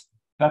faults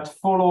that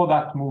follow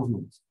that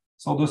movement.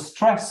 So the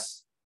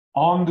stress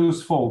on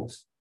those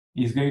faults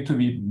is going to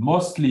be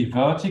mostly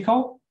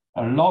vertical,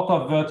 a lot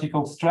of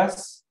vertical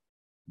stress,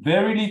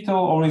 very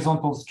little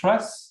horizontal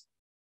stress,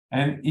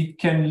 and it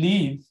can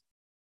lead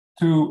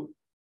to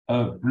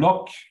a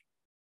block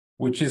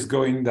which is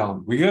going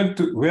down. We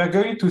are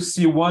going to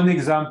see one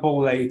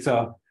example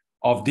later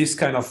of this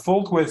kind of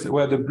fault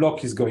where the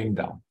block is going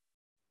down.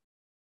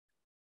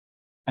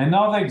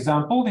 Another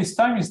example this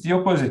time is the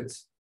opposite.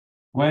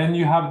 When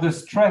you have the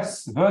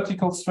stress,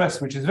 vertical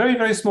stress, which is very,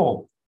 very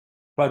small,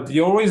 but the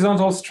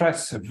horizontal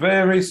stress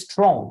very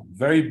strong,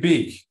 very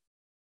big,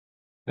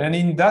 then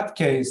in that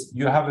case,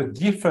 you have a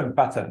different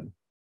pattern.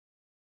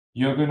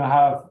 You're going to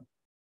have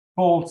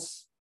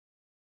faults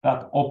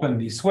that open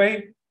this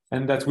way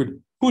and that will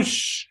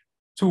push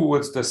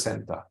towards the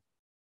center.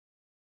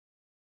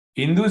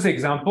 In this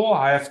example,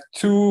 I have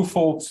two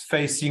faults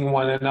facing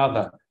one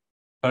another.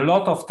 A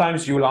lot of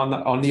times you will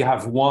only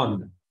have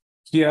one.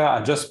 Here,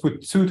 I just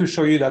put two to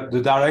show you that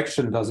the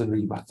direction doesn't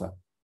really matter.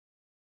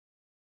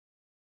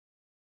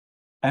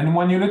 And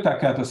when you look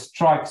at a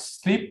strike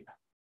slip,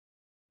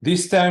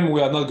 this time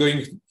we are not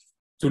going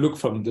to look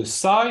from the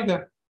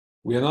side.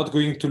 We are not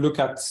going to look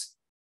at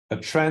a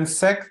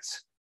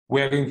transect.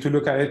 We are going to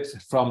look at it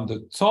from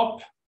the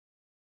top,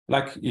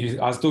 like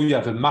as though you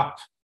have a map.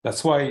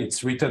 That's why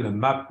it's written a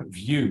map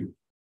view.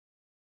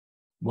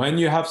 when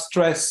you have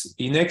stress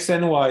in X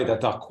and Y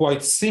that are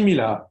quite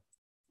similar,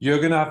 you're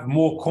going to have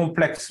more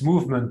complex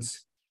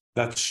movements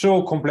that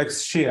show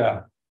complex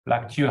shear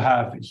like you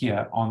have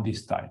here on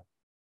this type.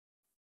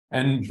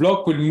 And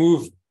block will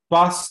move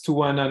past to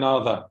one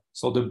another.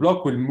 So the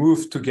block will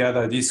move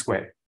together this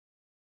way.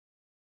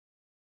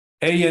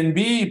 A and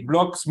B,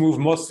 blocks move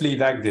mostly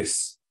like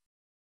this.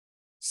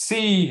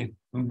 C,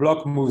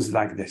 block moves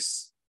like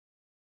this.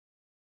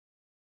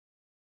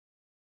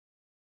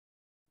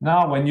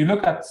 Now, when you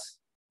look at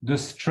the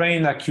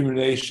strain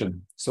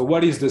accumulation, so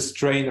what is the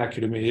strain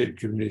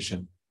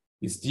accumulation?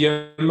 It's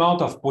the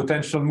amount of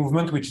potential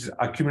movement which is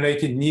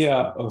accumulated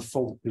near a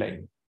fault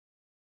plane.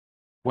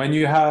 When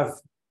you have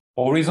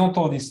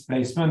horizontal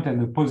displacement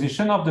and the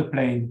position of the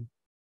plane,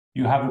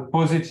 you have a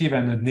positive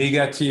and a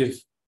negative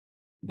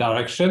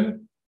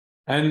direction.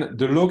 And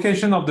the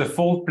location of the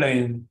fault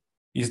plane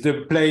is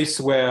the place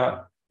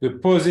where the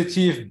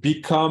positive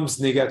becomes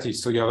negative.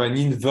 So you have an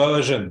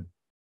inversion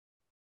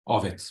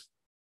of it.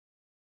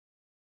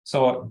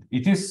 So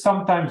it is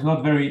sometimes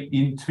not very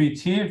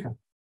intuitive.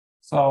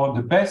 So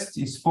the best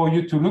is for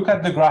you to look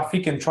at the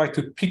graphic and try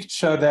to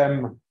picture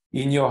them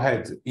in your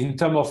head in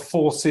terms of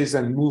forces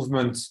and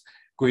movements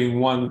going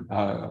one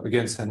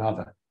against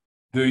another.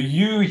 The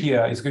U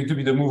here is going to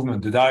be the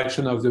movement, the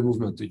direction of the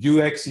movement. The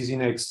UX is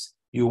in X,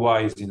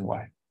 UY is in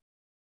Y.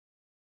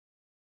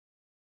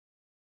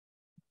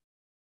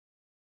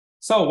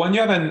 So when you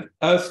have an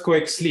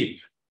earthquake slip,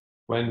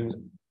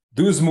 when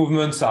those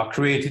movements are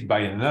created by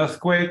an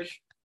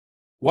earthquake,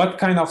 what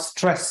kind of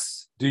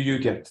stress do you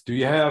get? Do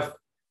you have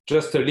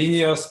just a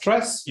linear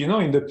stress? You know,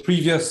 in the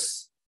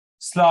previous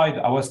slide,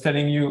 I was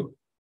telling you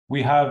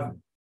we have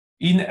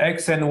in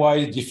X and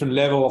Y different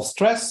level of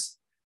stress,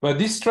 but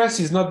this stress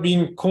is not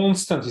being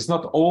constant. It's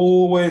not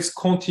always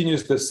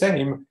continuous the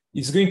same.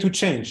 It's going to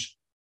change.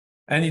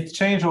 And it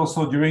changed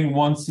also during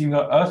one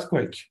single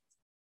earthquake.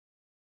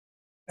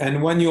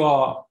 And when you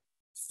are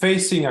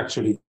facing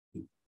actually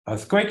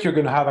earthquake, you're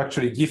going to have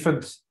actually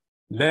different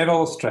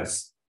level of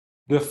stress.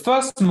 The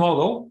first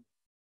model,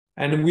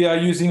 and we are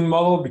using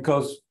model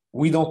because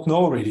we don't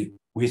know really.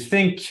 We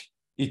think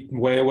it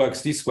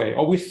works this way,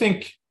 or we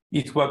think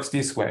it works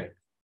this way.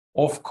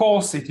 Of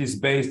course, it is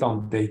based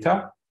on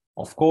data.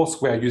 Of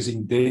course, we are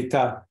using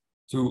data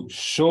to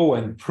show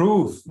and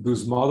prove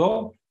those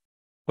models.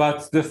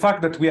 But the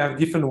fact that we have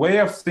different way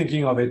of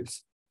thinking of it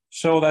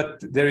show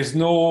that there is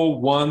no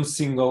one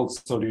single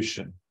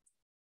solution.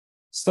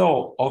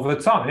 So over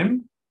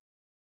time,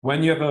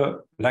 when you have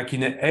like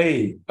in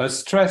A, a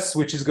stress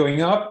which is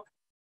going up,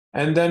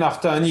 and then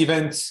after an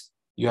event,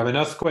 you have an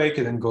earthquake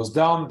and then goes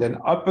down, then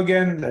up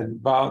again, then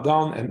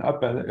down and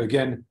up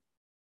again,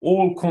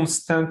 all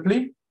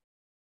constantly.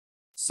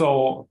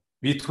 So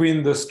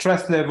between the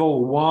stress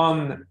level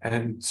 1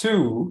 and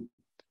 2,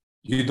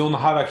 you don't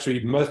have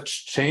actually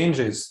much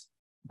changes.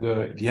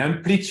 The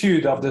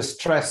amplitude of the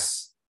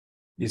stress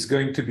is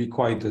going to be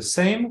quite the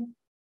same.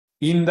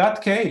 In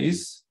that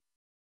case,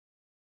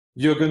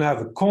 you're going to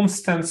have a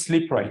constant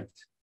slip rate.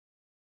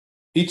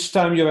 Each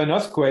time you have an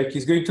earthquake,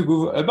 it's going to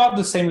go about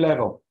the same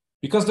level.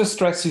 Because the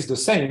stress is the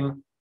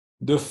same,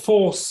 the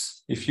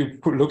force, if you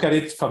look at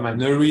it from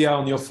an area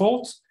on your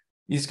fault,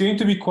 is going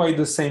to be quite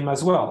the same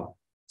as well.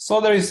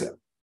 So there is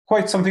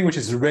quite something which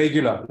is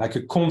regular, like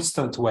a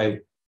constant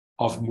way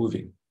of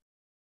moving.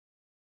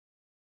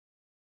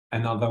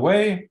 Another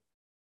way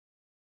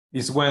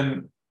is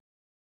when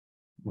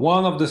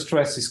one of the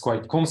stress is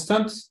quite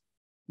constant,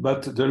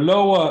 but the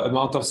lower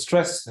amount of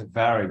stress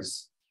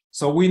varies.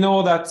 So we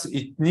know that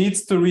it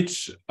needs to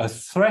reach a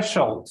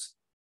threshold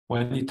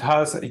when it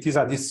is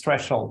at this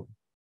threshold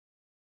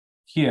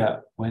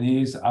here. When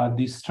it is at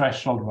this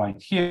threshold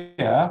right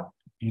here,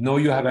 you know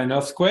you have an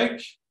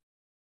earthquake,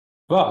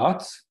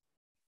 but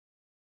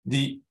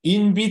the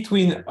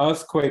in-between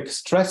earthquake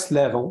stress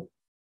level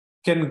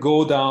can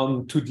go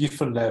down to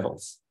different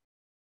levels.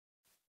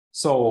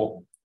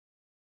 So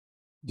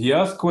the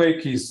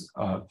earthquake is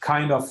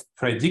kind of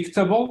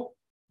predictable.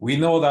 We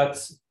know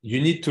that you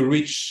need to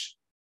reach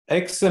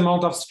X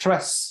amount of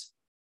stress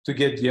to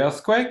get the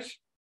earthquake,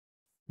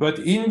 but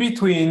in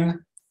between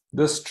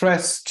the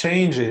stress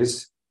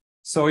changes.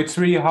 So it's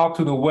really hard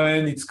to know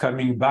when it's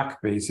coming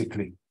back,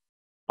 basically,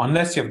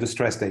 unless you have the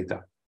stress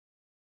data.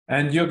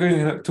 And you're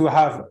going to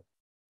have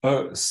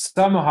a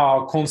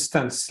somehow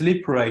constant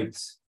slip rate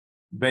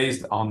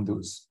based on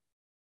those.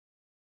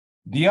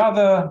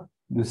 The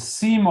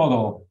C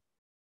model,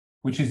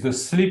 which is the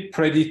slip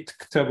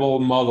predictable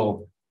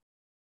model.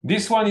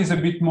 This one is a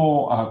bit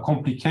more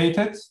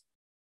complicated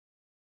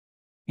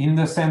in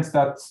the sense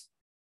that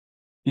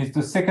it's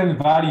the second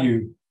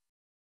value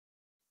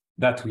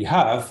that we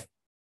have.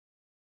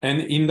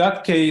 And in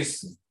that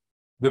case,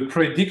 the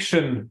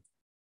prediction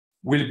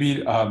will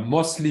be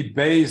mostly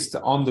based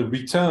on the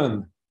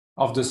return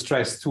of the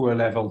stress to a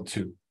level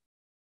 2.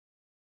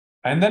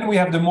 And then we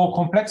have the more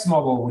complex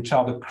model, which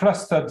are the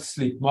clustered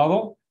slip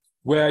model,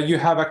 where you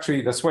have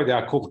actually, that's why they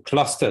are called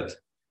clustered.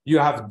 You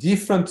have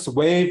different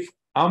wave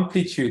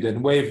amplitude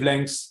and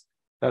wavelengths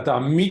that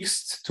are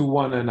mixed to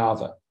one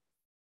another.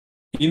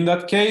 In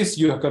that case,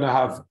 you're going to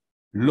have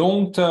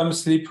long-term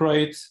slip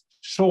rate,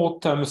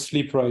 short-term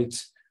slip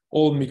rate,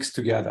 all mixed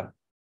together.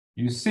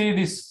 You see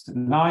this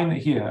line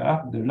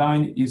here, the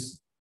line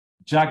is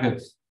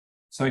jagged.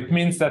 So it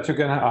means that you're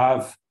going to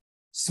have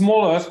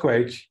small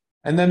earthquake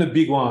and then a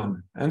big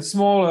one, and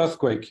small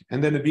earthquake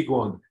and then a big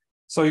one.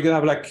 So you're going to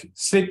have like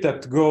slip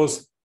that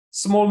goes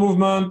small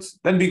movement,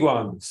 then big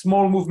one,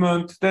 small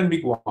movement, then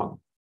big one.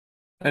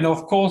 And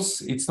of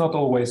course, it's not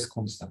always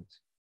constant.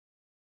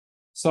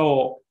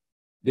 So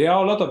there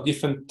are a lot of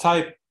different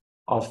types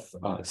of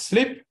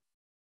slip.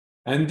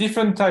 And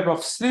different type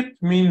of slip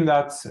mean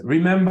that,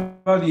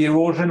 remember the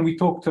erosion we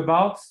talked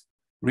about?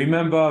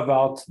 Remember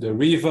about the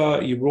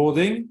river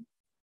eroding?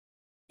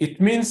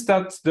 It means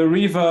that the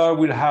river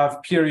will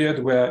have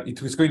period where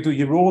it is going to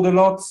erode a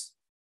lot,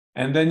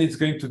 and then it's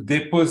going to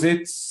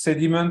deposit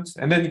sediment,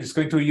 and then it's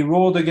going to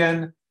erode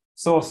again.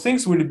 So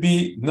things will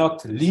be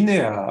not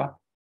linear.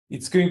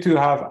 It's going to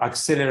have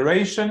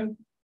acceleration,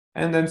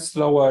 and then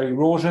slower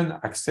erosion,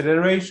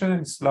 acceleration,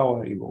 and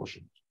slower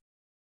erosion.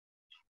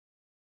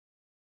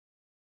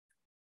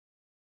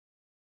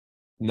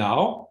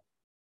 Now,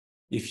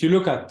 if you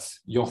look at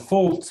your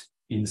fault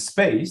in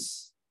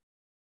space,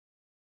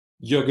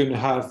 you're going to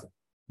have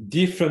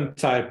different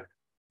type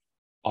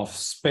of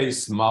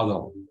space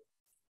model.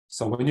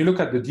 So when you look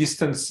at the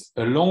distance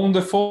along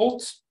the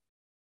fault,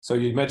 so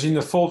you imagine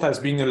the fault as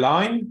being a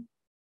line,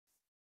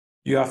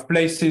 you have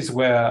places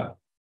where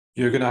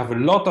you're going to have a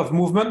lot of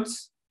movement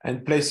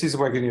and places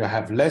where you're going to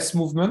have less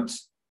movement.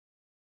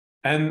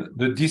 And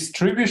the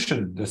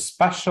distribution, the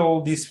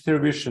spatial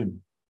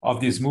distribution of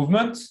these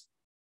movements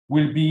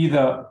will be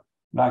either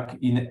like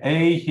in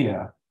A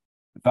here,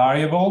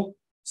 variable.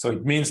 So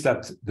it means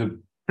that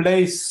the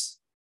place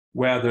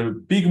where the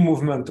big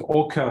movement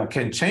occur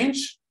can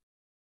change,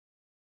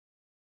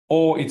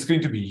 or it's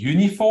going to be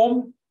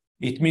uniform.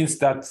 It means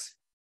that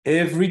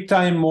every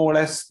time more or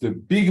less the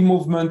big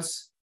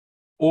movements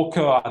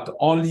occur at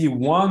only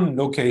one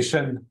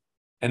location,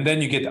 and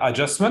then you get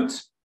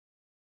adjustment.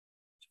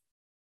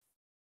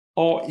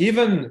 Or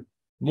even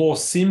more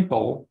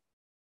simple,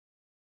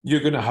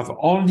 you're going to have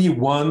only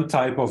one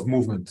type of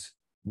movement,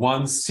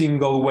 one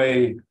single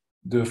way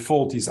the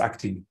fault is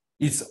acting.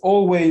 It's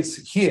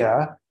always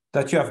here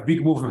that you have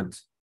big movement,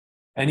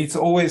 and it's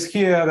always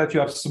here that you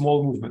have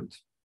small movement.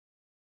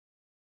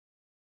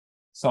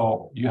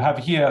 So you have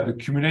here the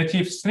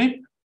cumulative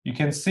slip. You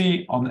can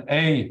see on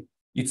A,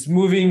 it's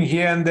moving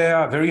here and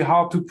there, very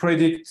hard to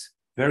predict,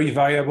 very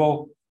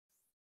variable.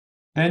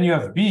 Then you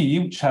have B,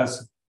 which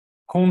has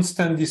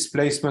constant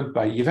displacement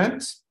by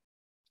event.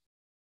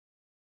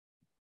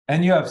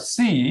 And you have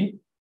C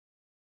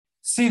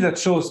that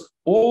shows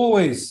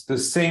always the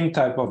same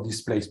type of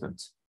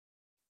displacement.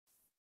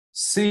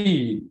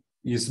 C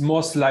is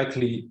most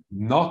likely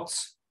not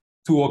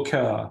to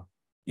occur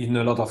in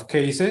a lot of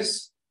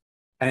cases,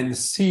 and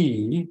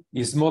C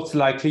is most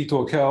likely to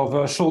occur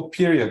over short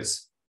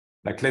periods,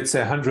 like let's say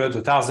 100,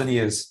 1,000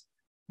 years.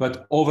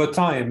 But over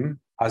time,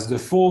 as the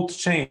fault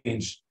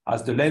change,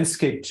 as the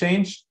landscape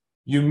change,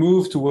 you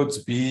move towards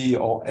B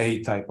or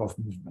A type of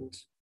movement.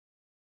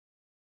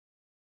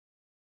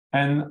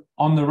 And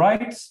on the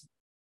right,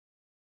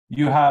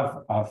 you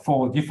have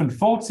for different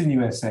faults in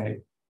USA,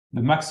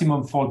 the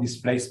maximum fault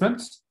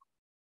displacement.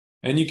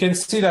 And you can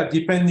see that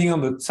depending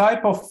on the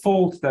type of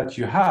fault that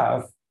you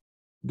have,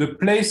 the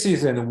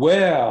places and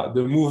where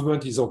the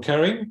movement is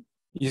occurring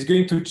is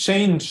going to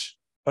change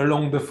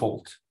along the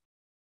fault.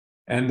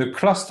 And the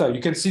cluster, you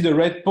can see the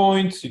red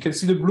point, you can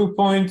see the blue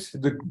point,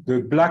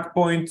 the black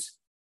point,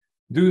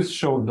 do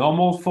show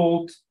normal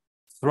fault,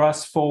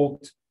 thrust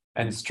fault,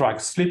 and strike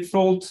slip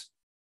fault.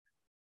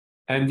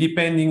 And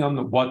depending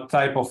on what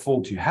type of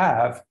fault you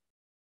have,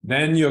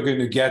 then you're going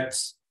to get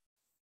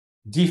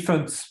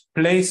different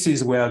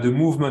places where the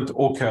movement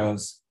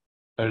occurs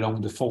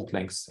along the fault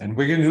lengths. And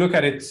we're going to look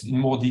at it in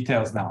more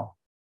details now.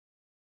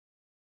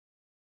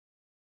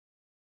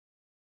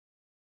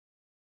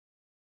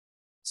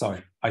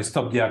 Sorry, I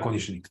stopped the air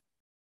conditioning.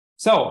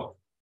 So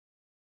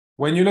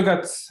when you look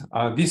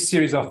at this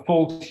series of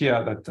faults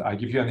here that I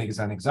give you as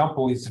an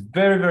example, it's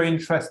very, very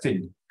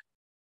interesting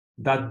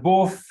that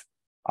both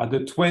at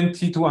the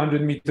 20 to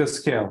 100 meter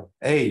scale,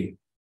 A,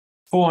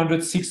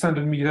 400,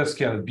 600 meter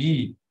scale,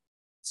 B,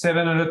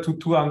 700 to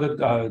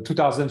 200,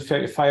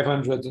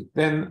 2,500,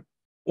 then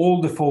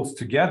all the faults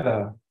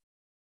together,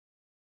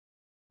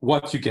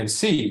 what you can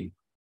see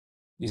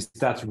is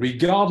that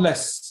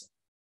regardless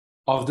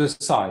of the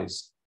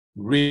size,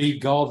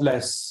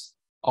 regardless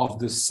of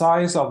the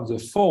size of the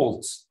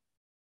fault,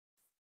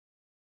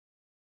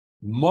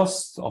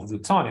 most of the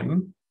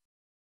time,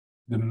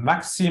 the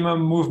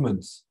maximum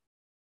movement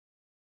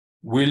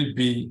will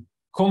be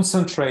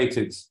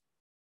concentrated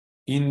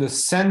in the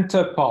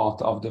center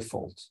part of the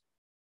fault.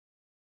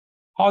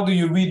 How do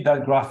you read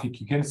that graphic?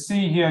 You can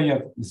see here you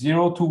have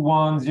 0 to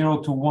 1,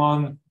 0 to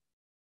 1.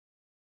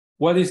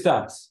 What is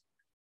that?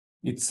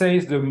 It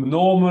says the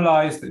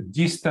normalized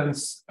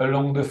distance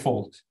along the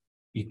fault.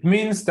 It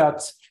means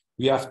that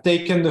we have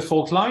taken the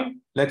fault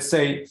line, let's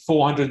say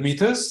 400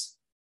 meters,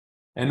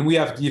 and we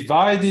have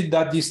divided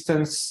that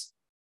distance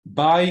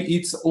by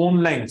its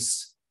own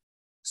length.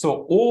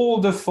 So all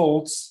the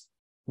faults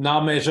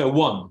now measure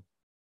 1.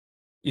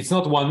 It's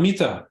not 1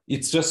 meter,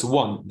 it's just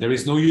 1. There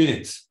is no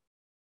unit.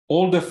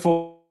 All the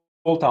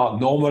faults are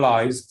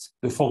normalized,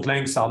 the fault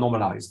lengths are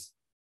normalized.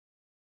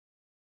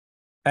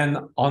 And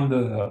on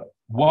the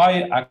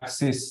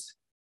y-axis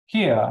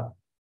here,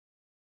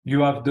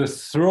 you have the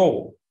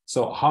throw.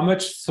 So how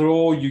much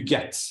throw you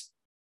get.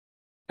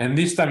 And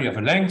this time you have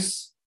a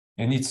length,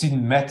 and it's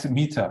in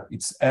meter,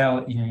 it's L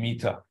in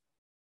meter.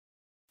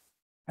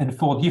 And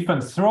for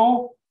different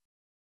throw,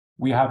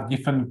 we have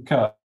different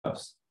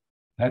curves.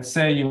 Let's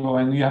say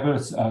when you have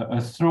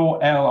a throw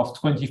L of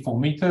 24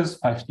 meters,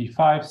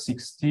 55,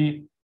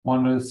 60,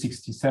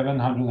 167,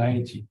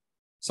 180.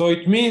 So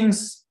it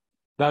means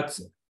that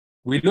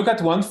we look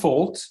at one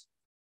fault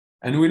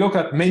and we look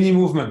at many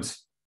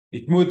movements.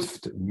 It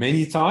moved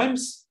many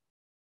times,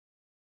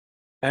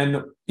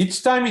 and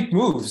each time it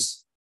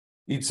moves,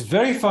 it's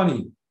very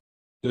funny.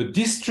 The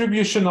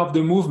distribution of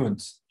the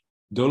movement,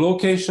 the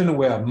location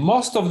where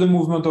most of the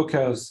movement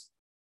occurs,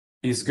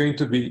 is going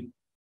to be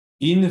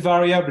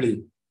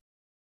invariably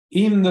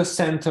in the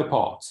center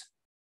part.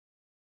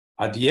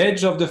 At the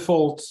edge of the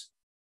fault,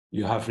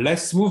 you have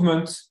less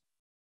movement.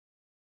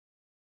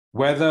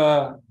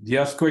 Whether the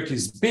earthquake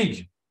is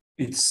big,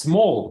 it's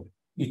small,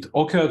 it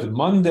occurred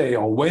Monday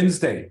or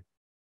Wednesday,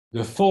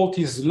 the fault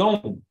is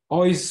long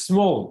or is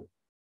small,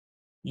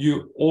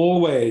 you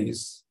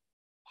always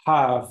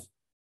have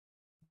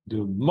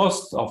the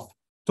most of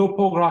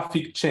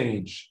topographic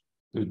change.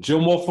 The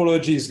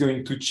geomorphology is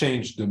going to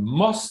change the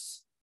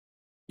most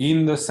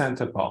in the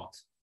center part.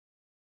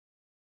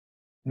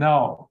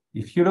 Now,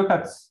 if you look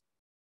at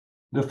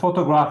the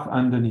photograph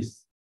underneath,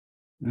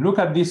 look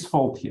at this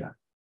fault here.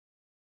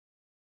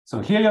 So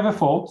here you have a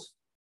fault,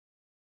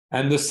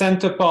 and the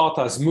center part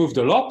has moved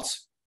a lot,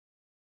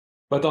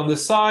 but on the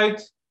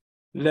side,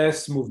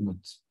 less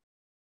movement.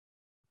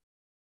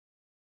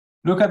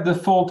 Look at the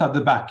fault at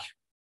the back.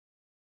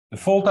 The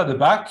fault at the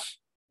back,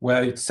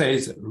 where it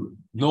says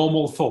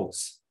normal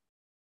faults.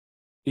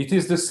 It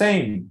is the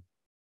same.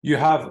 You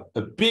have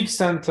a big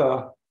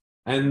center,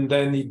 and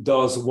then it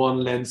does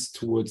one length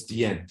towards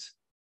the end.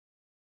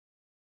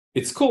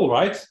 It's cool,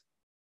 right?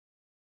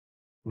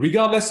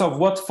 Regardless of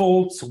what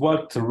faults,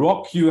 what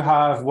rock you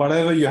have,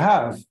 whatever you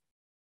have,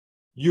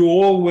 you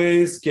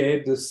always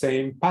get the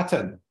same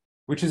pattern,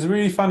 which is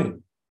really funny.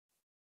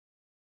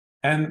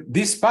 And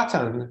this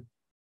pattern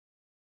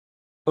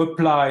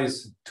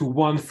applies to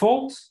one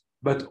fault,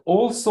 but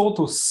also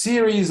to a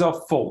series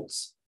of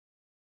faults.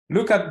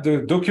 Look at the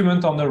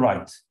document on the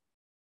right.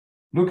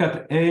 Look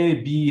at A,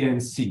 B,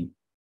 and C.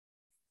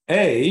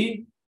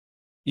 A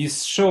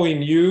is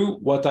showing you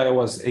what I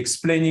was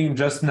explaining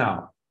just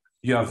now.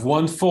 You have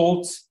one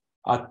fault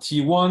at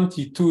T1,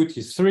 T2,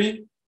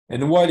 T3,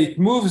 and while it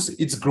moves,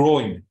 it's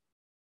growing.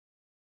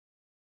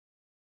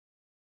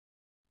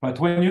 But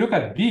when you look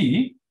at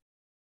B,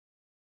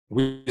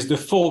 with the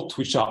faults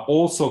which are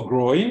also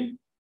growing,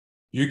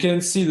 you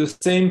can see the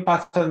same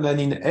pattern than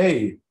in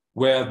A,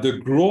 where the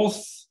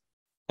growth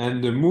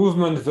and the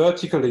movement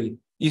vertically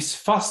is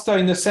faster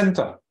in the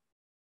center.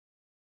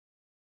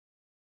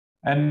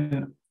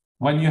 And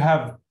when you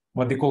have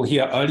what they call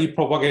here early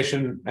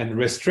propagation and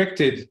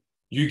restricted,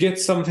 you get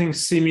something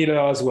similar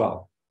as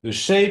well. The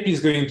shape is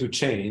going to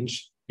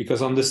change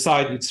because on the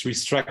side it's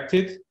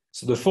restricted.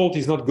 So the fault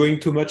is not going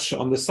too much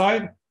on the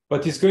side,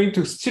 but it's going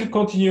to still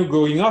continue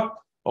going up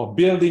or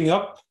building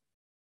up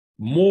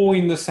more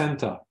in the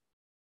center.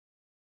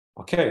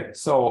 Okay,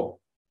 so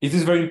it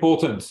is very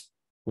important.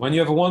 When you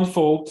have one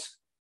fault,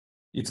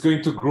 it's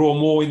going to grow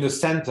more in the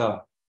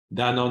center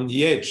than on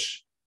the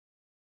edge.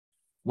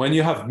 When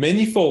you have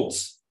many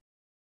faults,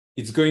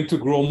 it's going to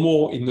grow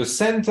more in the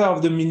center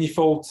of the mini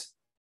fault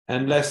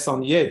and less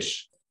on the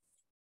edge.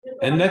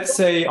 And let's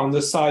say on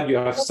the side you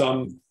have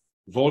some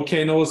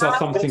volcanoes or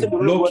something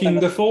blocking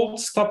the fault,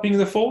 stopping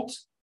the fault.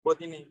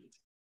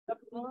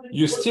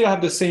 You still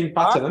have the same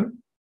pattern,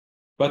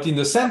 but in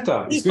the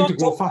center, it's going to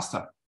grow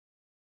faster.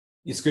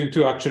 It's going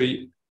to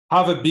actually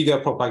have a bigger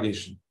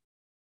propagation.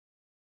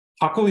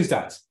 How cool is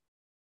that?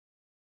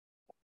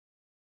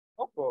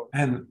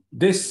 And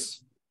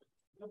this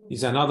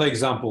is another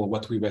example of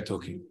what we were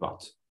talking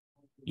about.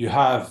 You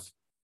have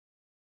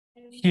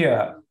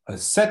here a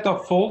set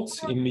of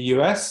faults in the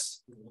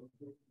US.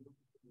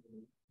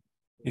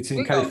 It's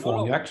in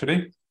California,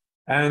 actually.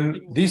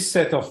 And this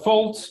set of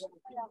faults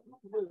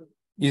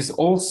is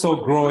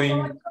also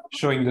growing,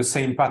 showing the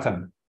same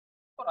pattern.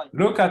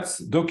 Look at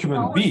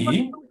document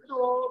B,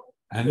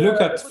 and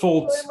look at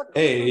fault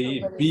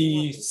A,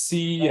 B,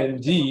 C, and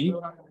D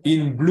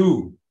in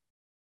blue.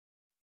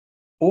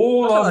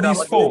 All of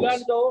these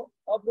faults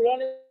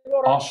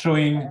are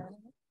showing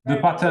the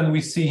pattern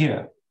we see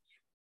here,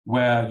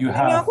 where you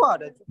have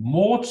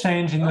more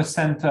change in the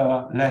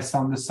center, less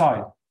on the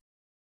side.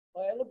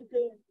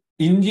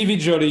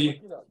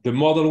 Individually, the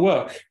model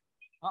works.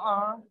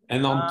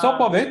 And on top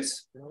of it,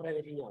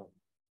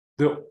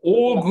 the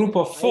whole group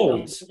of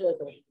faults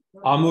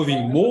are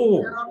moving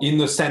more in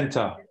the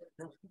center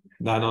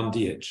than on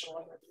the edge.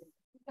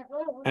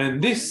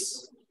 And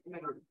this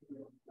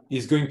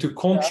is going to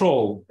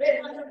control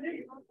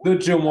the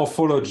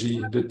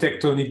geomorphology, the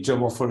tectonic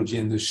geomorphology,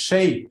 and the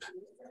shape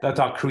that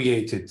are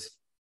created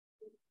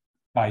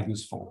by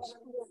those faults.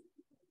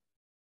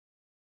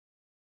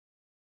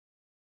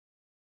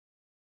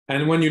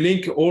 And when you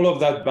link all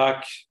of that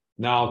back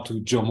now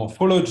to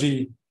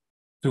geomorphology,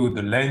 to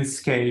the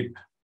landscape,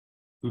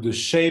 to the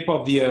shape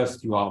of the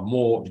Earth you are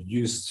more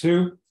used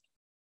to,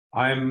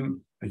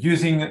 I'm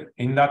using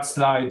in that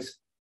slide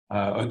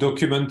a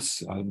document,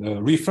 the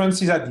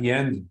references at the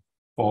end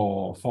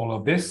for all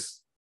of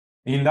this.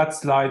 In that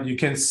slide, you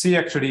can see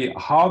actually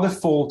how the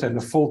fault and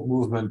the fault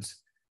movement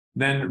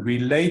then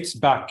relates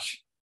back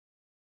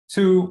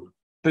to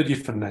the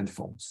different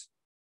landforms.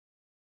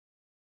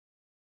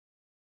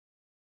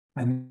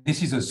 And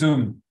this is a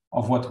zoom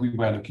of what we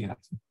were looking at.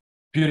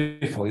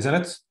 Beautiful, isn't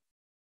it?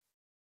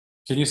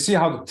 Can you see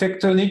how the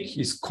tectonic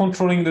is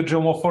controlling the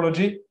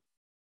geomorphology?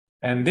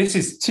 And this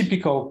is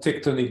typical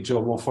tectonic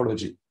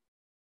geomorphology.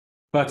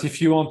 But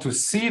if you want to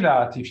see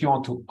that, if you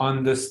want to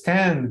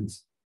understand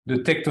the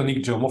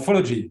tectonic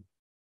geomorphology,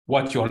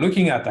 what you're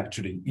looking at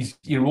actually is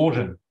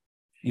erosion.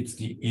 It's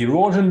the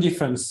erosion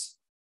difference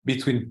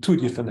between two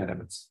different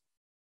elements.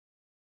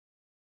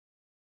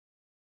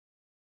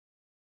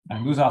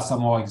 And those are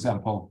some more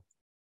examples.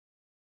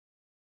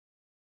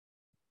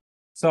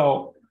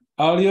 So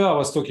earlier I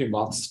was talking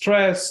about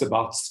stress,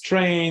 about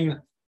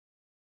strain,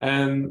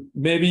 and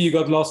maybe you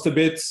got lost a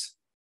bit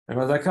and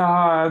was like,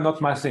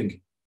 not my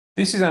thing.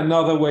 This is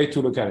another way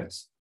to look at it.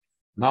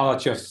 Now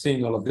that you have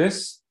seen all of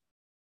this,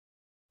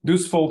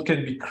 those faults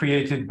can be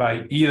created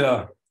by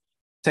either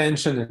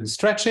tension and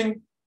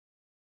stretching,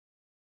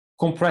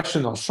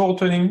 compression or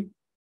shortening.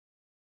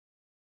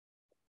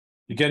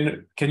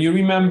 Can you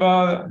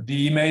remember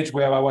the image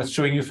where I was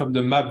showing you from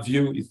the map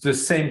view? It's the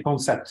same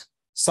concept,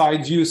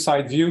 side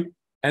view,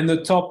 and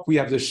the top we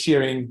have the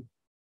shearing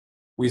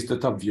with the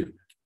top view.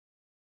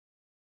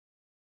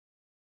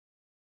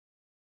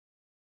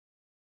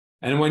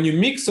 And when you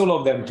mix all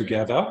of them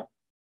together,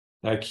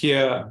 like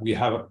here we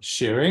have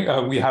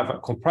shearing, we have a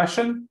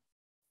compression,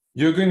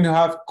 you're going to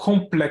have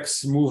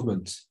complex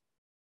movement.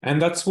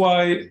 And that's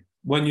why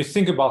when you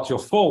think about your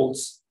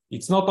faults,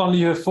 it's not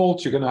only a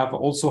fault, you're going to have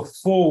also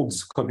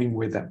folds coming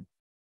with them.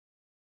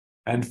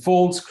 And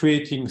folds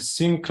creating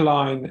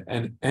syncline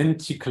and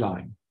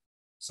anticline.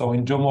 So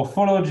in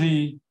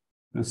geomorphology,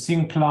 the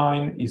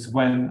syncline is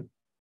when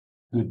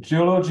the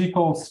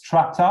geological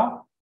strata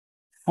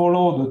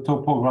follow the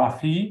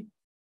topography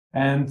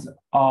and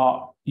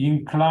are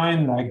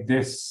inclined like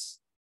this,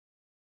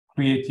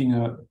 creating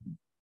a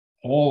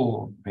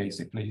hole,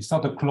 basically. It's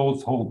not a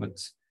closed hole,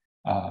 but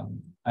a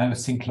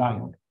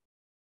syncline.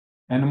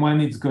 And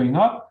when it's going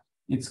up,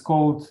 it's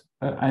called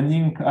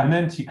an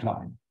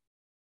anticline.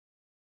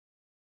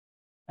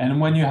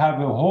 And when you have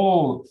a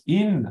hole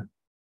in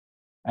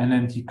an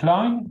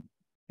anticline,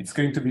 it's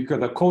going to be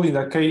called in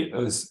that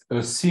case a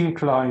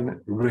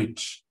syncline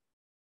ridge.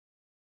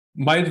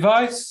 My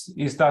advice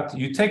is that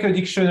you take a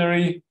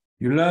dictionary,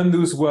 you learn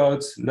those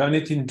words, learn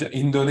it in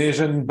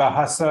Indonesian,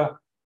 Bahasa,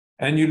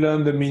 and you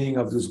learn the meaning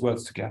of those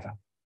words together.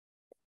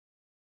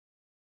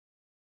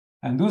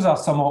 And those are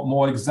some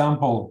more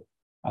examples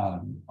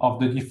of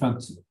the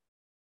different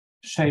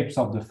shapes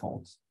of the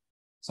faults.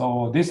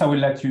 So this I will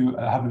let you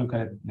have a look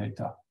at it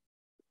later.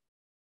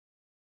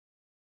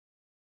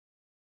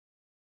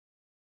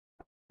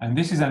 And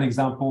this is an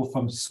example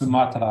from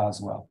Sumatra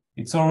as well.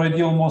 It's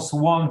already almost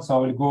one,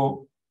 so I will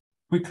go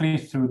quickly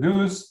through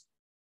those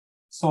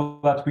so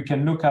that we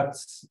can look at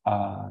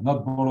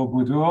not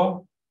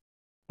Borobudur,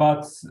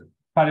 but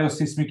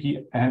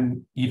paleoseismic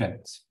and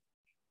event.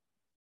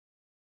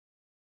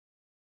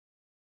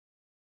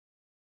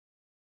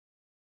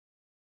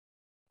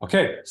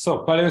 Okay,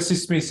 so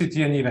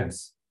paleoseismicity and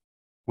events.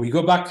 We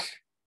go back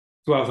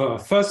to our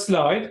first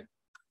slide,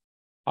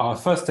 our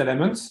first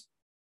element.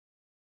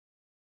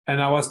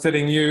 And I was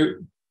telling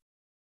you,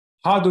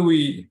 how do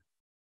we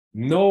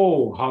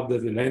know how the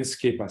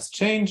landscape has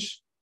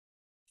changed?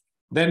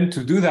 Then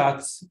to do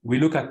that, we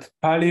look at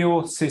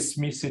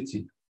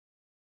paleoseismicity.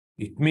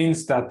 It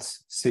means that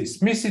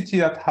seismicity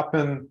that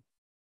happened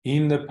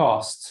in the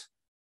past.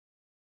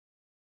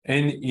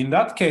 And in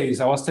that case,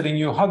 I was telling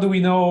you, how do we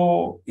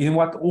know in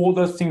what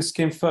order things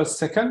came first,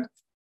 second?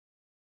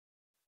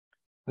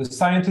 The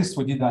scientists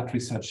who did that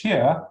research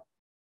here,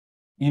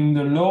 in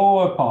the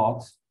lower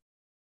part,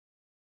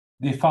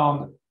 they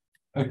found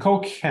a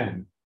Coke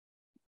can.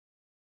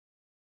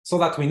 So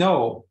that we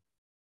know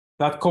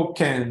that Coke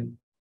can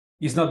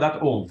is not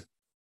that old,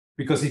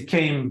 because it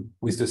came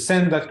with the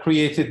sand that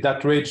created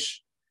that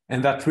ridge,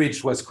 and that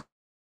ridge was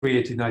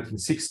created in the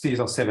 1960s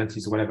or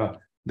 70s, whatever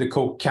the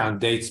Coke can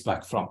dates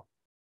back from.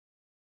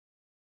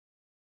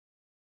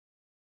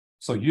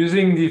 So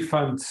using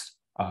different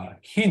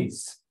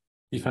hints,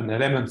 different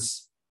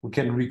elements, we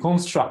can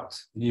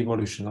reconstruct the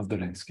evolution of the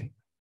landscape.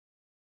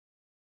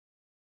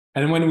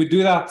 And when we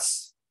do that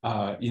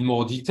in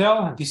more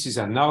detail, this is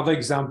another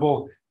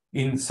example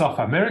in South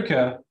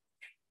America,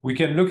 we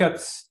can look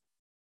at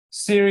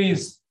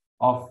series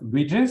of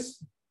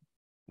ridges,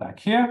 like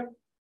here.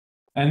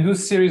 And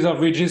those series of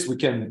ridges, we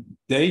can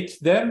date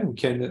them. We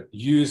can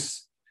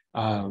use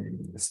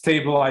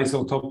stable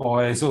isotope or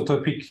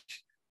isotopic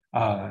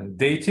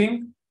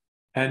dating.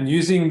 And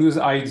using those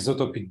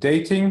isotopic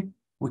dating,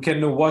 we can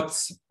know what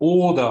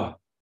order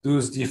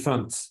those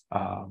different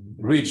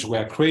ridges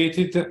were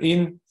created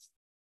in,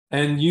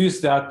 and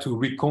use that to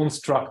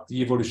reconstruct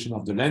the evolution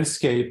of the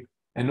landscape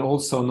and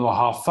also know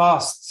how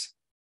fast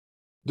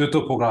the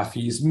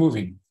topography is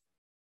moving.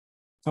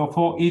 So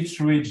for each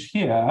ridge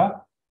here,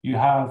 you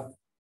have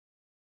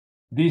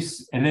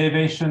this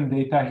elevation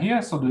data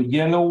here. So the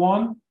yellow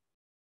one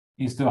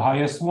is the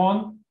highest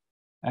one,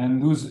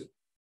 and those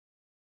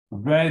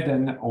red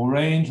and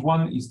orange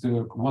one is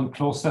the one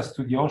closest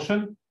to the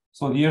ocean.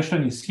 So the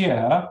ocean is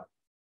here,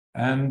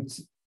 and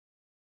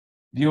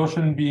the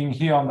ocean being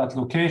here on that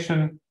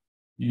location,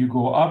 you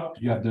go up,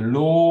 you have the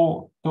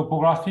low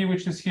topography,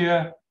 which is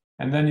here,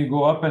 and then you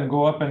go up and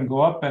go up and go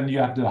up, and you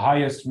have the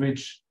highest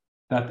ridge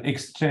that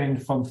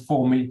exchange from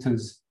 4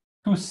 meters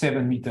to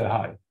 7 meter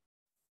high.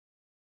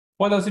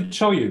 What does it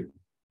show you?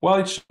 Well,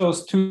 it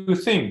shows two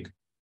things.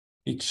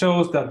 It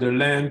shows that the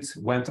land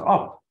went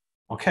up,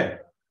 okay.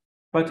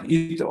 But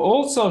it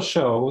also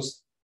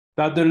shows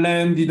that the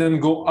land didn't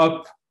go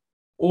up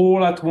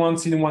all at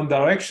once in one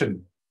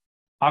direction.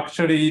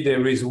 Actually,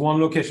 there is one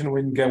location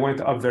when it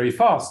went up very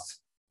fast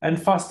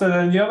and faster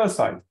than the other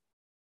side,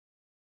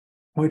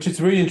 which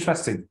is really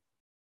interesting.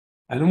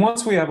 And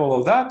once we have all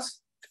of that,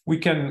 we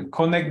can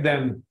connect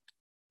them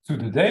to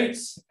the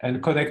dates,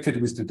 and connected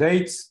with the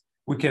dates,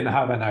 we can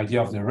have an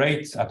idea of the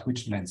rate at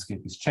which the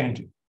landscape is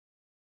changing.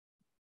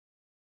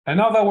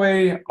 Another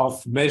way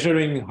of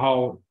measuring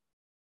how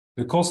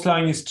the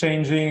coastline is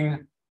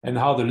changing and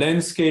how the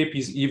landscape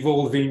is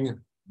evolving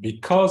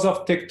because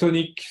of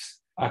tectonic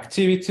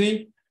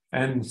activity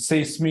and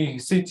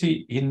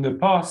seismicity in the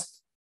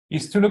past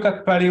is to look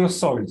at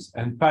paleosoils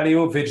and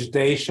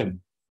paleovegetation.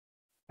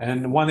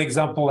 And one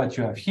example that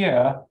you have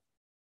here,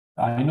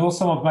 I know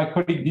some of my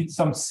colleagues did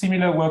some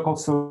similar work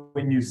also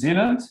in New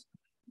Zealand,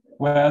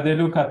 where they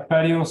look at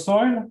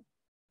paleosoil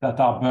that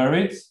are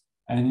buried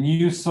and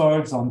new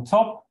soils on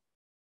top.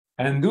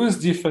 And those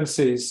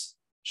differences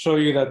show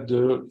you that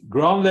the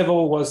ground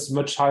level was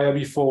much higher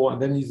before,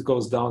 and then it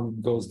goes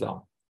down, goes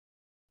down.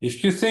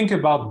 If you think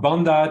about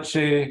Banda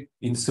Aceh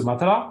in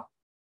Sumatra,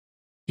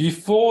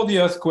 before the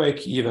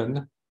earthquake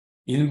even,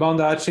 in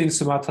Banda Aceh in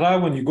Sumatra,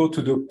 when you go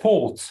to the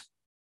port,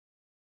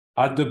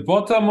 at the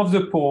bottom of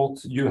the port,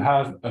 you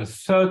have a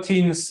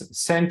 13th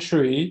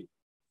century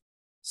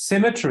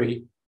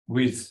cemetery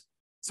with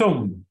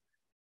tomb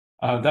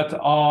that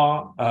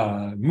are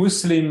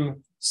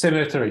Muslim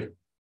cemetery.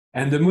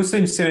 And the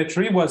Muslim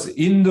cemetery was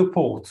in the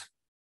port.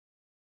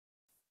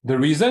 The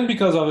reason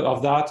because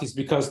of that is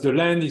because the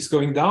land is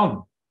going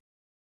down.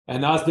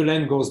 And as the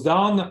land goes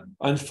down,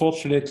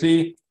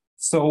 unfortunately,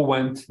 so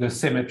went the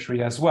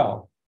cemetery as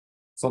well.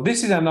 So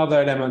this is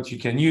another element you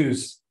can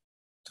use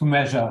to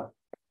measure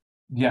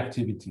the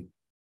activity.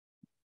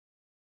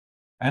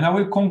 And I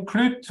will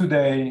conclude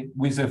today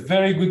with a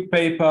very good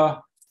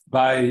paper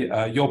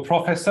by your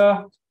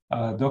professor,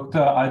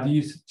 Dr.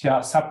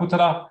 Aditya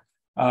Saputra.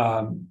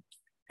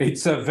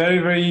 It's a very,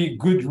 very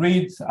good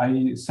read.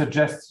 I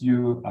suggest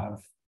you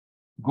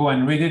go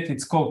and read it.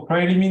 It's called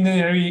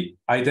Preliminary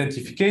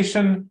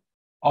Identification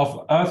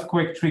of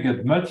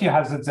Earthquake-Triggered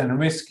Multi-Hazards and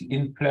Risk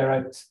in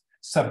Pleret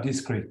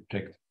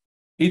Subdistrict.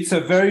 It's a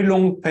very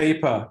long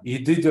paper. He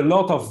did a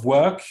lot of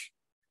work.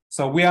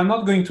 So we are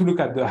not going to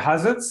look at the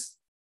hazards,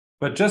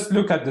 but just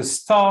look at the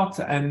start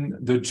and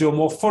the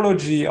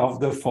geomorphology of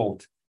the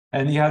fault.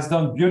 And he has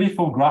done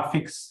beautiful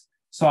graphics,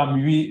 so I'm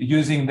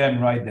using them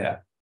right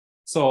there.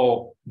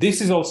 So this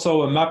is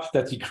also a map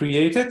that he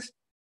created.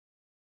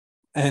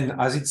 And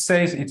as it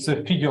says, it's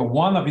a figure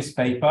 1 of his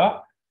paper.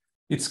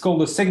 It's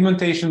called the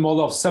segmentation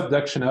model of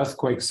subduction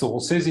earthquake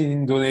sources in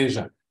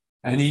Indonesia.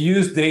 And he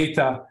used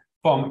data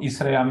from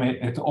Israel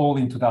et al.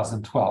 In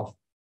 2012.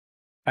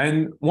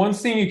 And one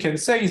thing you can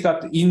say is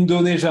that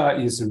Indonesia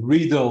is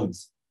riddled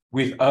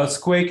with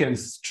earthquake and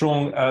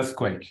strong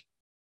earthquake.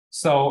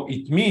 So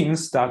it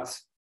means that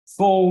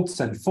faults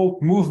and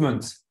fault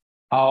movements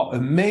are a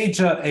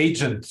major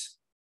agent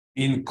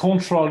in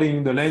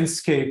controlling the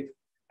landscape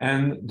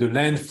and the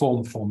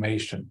landform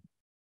formation.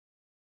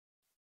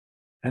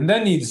 And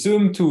then he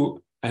zoomed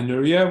to an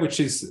area,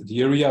 which is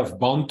the area of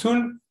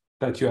Bantul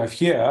that you have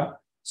here.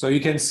 So you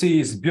can see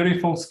his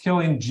beautiful skill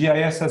in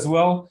GIS as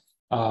well.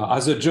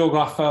 As a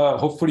geographer,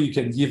 hopefully you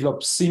can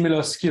develop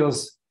similar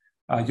skills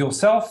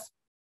yourself.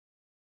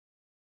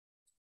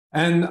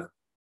 And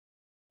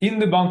in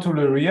the Bantul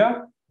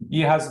area,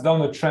 he has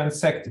done a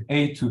transect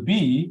A to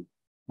B,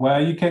 where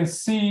you can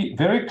see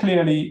very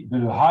clearly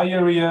the high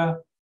area,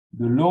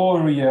 the low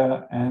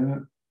area,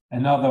 and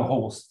another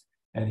host.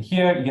 And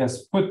here he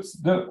has put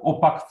the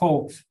opaque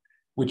fault,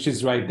 which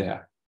is right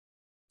there.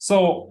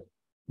 So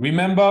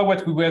remember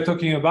what we were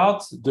talking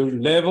about, the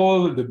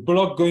level, the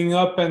block going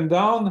up and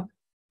down.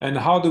 And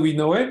how do we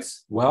know it?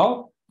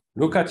 Well,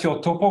 look at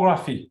your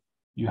topography.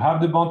 You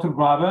have the Bantul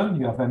Graben,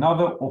 you have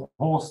another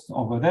host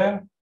over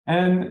there,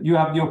 and you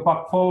have the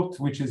Opaque Fault,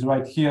 which is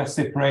right here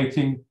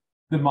separating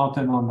the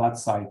mountain on that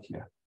side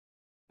here.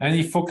 And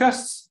he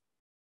focused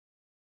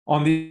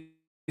on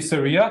this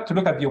area to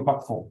look at the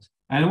Opaque Fault.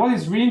 And what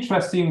is really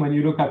interesting when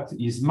you look at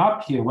his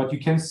map here, what you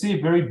can see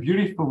very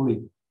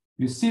beautifully,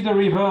 you see the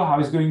river, how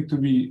it's going to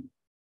be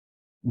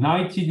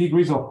 90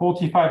 degrees or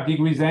 45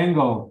 degrees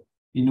angle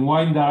in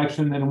one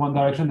direction, then one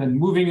direction, then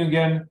moving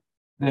again,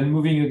 then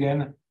moving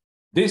again.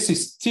 This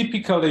is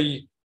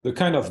typically the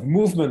kind of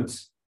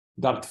movement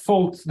that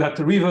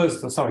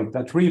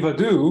river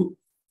do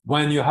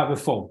when you have a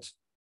fault.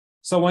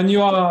 So when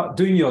you are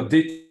doing your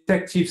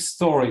detective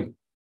story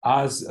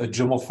as a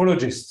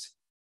geomorphologist,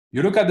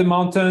 you look at the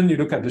mountain, you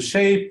look at the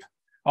shape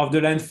of the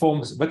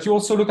landforms, but you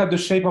also look at the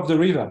shape of the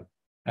river.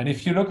 And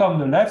if you look on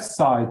the left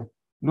side,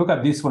 look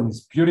at this one,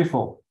 it's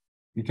beautiful.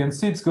 You can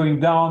see it's going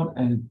down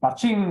and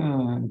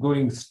patching,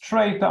 going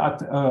straight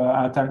at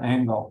an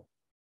angle.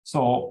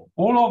 So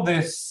all of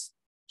this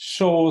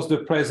shows the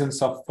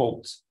presence of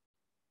faults.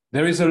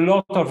 There is a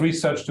lot of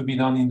research to be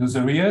done in those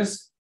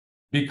areas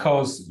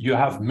because you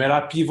have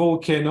Merapi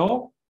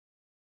volcano.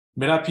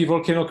 Merapi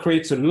volcano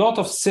creates a lot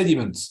of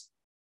sediments.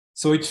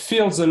 So it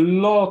fills a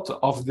lot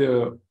of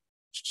the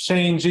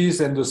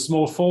changes and the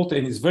small fault,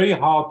 and it's very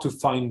hard to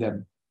find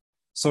them.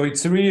 So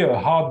it's really a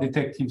hard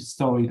detective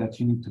story that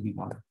you need to be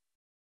done.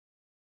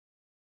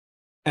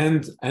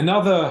 And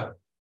another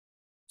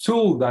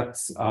tool that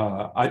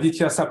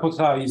Aditya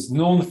Sapotra is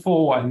known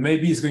for, and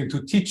maybe is going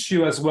to teach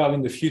you as well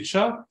in the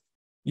future,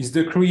 is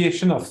the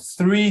creation of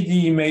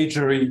 3D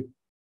imagery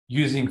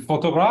using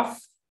photograph,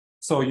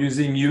 so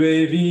using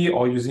UAV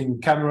or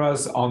using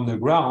cameras on the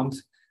ground,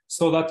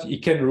 so that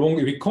it can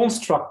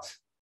reconstruct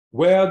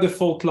where the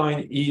fault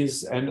line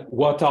is and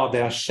what are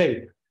their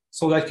shape,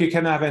 so that you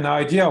can have an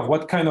idea of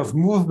what kind of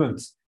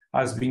movement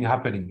has been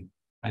happening.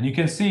 And you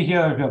can see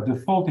here that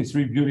the fault is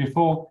really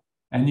beautiful,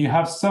 and you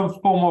have some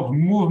form of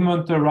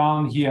movement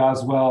around here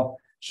as well,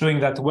 showing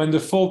that when the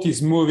fault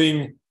is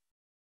moving,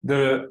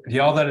 the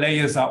other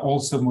layers are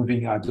also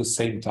moving at the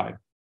same time.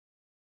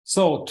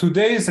 So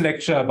today's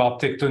lecture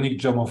about tectonic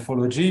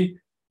geomorphology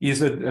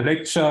is a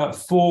lecture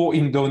for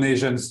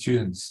Indonesian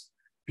students,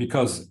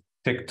 because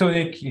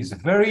tectonic is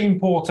very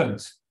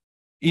important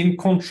in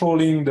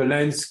controlling the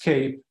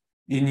landscape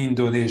in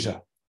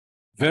Indonesia.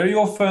 Very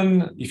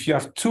often, if you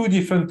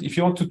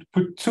want to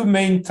put two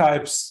main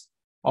types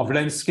of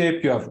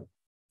landscape, you have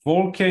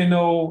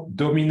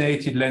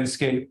volcano-dominated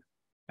landscape,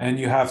 and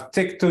you have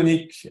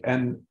tectonic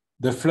and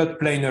the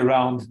floodplain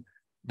around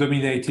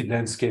dominated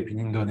landscape in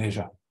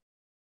Indonesia.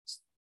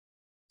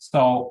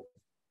 So,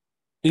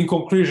 in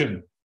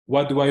conclusion,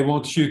 what do I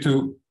want you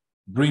to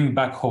bring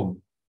back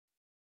home?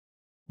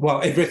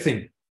 Well,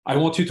 everything. I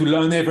want you to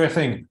learn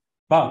everything,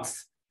 but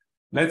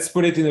let's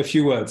put it in a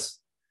few words.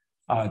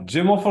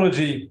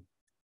 Geomorphology,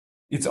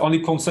 it's only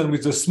concerned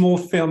with the small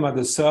film at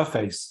the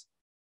surface,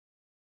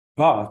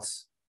 but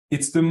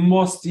it's the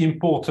most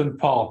important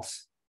part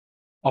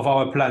of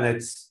our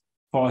planet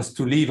for us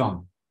to live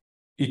on.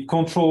 It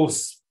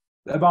controls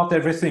about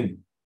everything.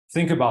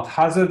 Think about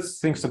hazards,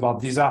 think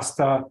about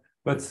disaster,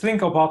 but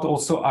think about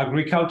also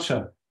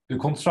agriculture, the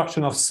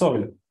construction of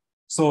soil.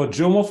 So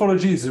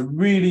geomorphology is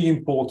really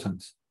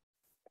important.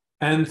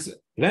 And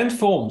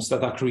landforms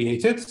that are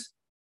created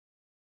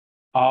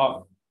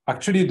are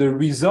actually the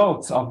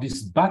result of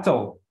this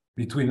battle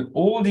between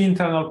all the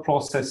internal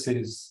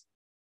processes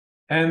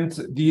and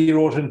the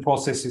erosion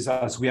processes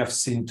as we have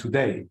seen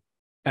today.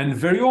 And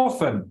very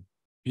often,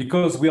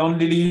 because we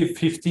only live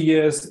 50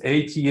 years,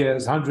 80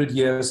 years, 100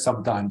 years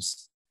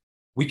sometimes,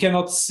 we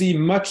cannot see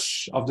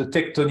much of the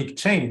tectonic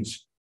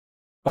change,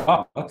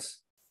 but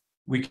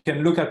we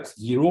can look at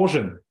the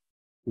erosion.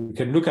 We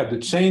can look at the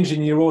change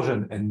in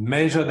erosion and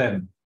measure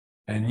them.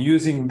 And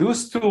using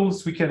those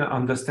tools, we can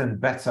understand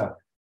better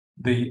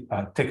the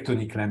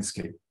tectonic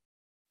landscape.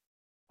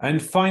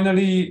 And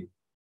finally,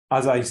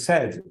 as I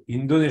said,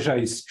 Indonesia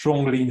is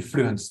strongly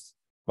influenced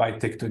by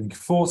tectonic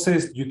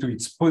forces due to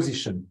its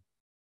position.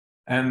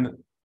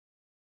 And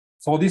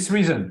for this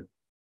reason,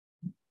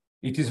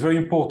 it is very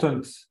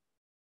important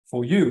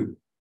for you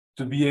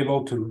to be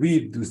able to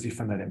read those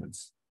different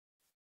elements.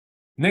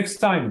 Next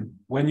time,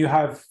 when you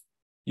have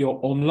your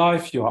own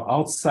life, you are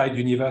outside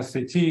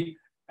university,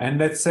 and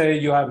let's say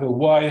you have a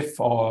wife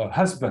or a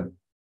husband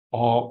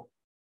or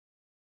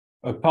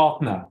a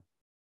partner,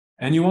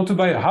 and you want to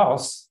buy a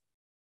house,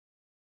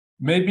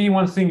 maybe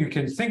one thing you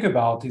can think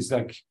about is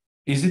like,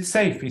 is it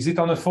safe? Is it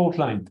on a fault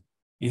line?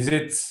 Is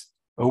it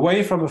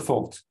away from a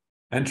fault?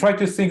 And try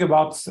to think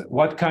about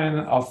what kind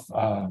of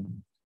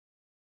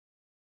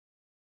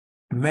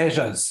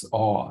measures,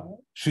 or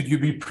should you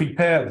be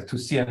prepared to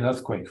see an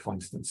earthquake, for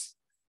instance?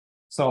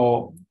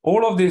 So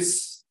all of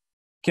this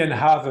can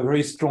have a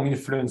very strong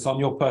influence on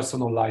your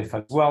personal life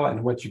as well,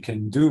 and what you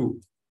can do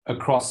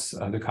across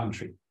the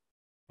country.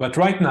 But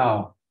right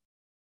now,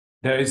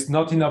 there is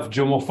not enough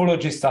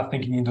geomorphologists, I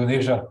think, in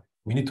Indonesia.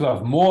 We need to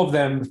have more of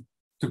them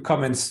to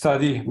come and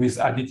study with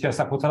Aditya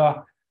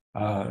Sapotra.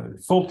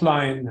 fault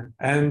line,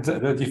 and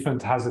the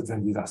different hazards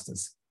and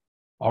disasters.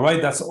 All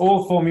right, that's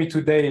all for me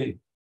today.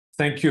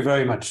 Thank you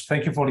very much.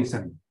 Thank you for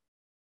listening.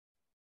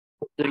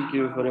 Thank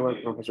you very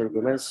much, Professor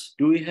Gomez.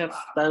 Do we have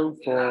time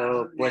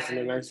for question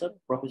and answer,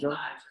 Professor?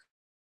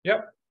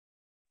 Yep.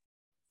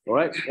 All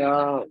right.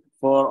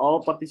 For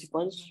all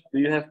participants, do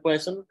you have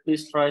questions?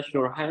 Please raise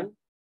your hand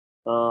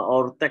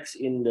or text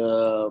in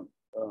the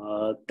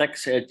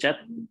text chat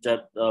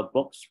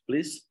box,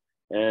 please,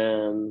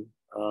 and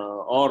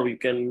or you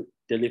can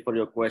deliver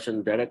your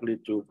question directly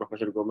to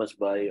Professor Gomez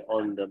by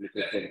on the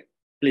microphone.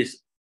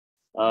 Please,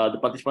 the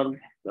participant,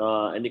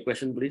 any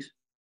question, please?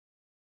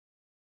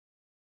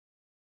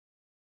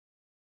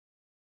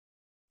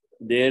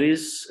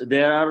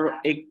 There are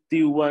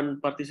 81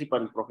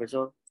 participants,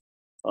 Professor,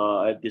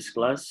 at this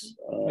class,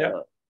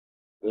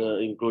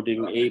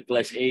 including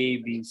class A,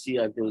 B, C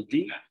until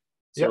D.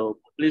 So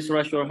please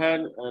raise your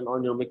hand and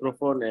on your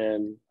microphone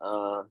and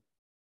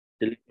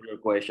deliver your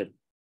question.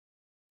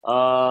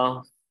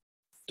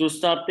 To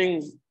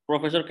starting,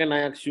 Professor, can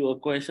I ask you a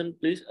question,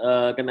 please?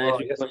 Can I ask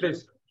you a question?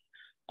 Please.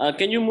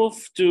 Can you move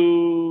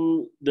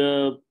to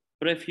the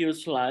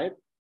previous slide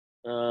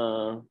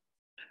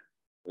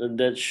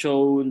that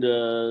show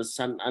the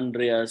San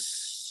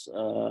Andreas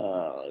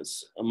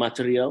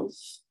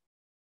materials?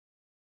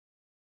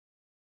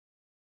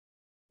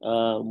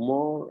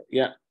 More,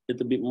 yeah, a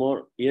little bit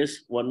more.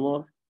 Yes, one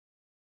more.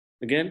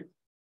 Again.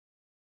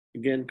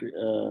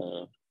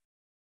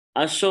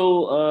 I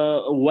show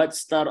a white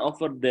star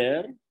over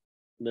there.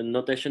 The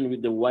notation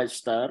with the white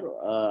star.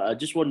 I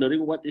just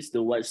wondering what is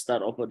the white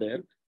star over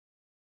there.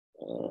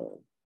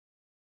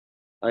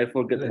 I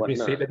forget Let what me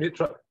now. see. Let me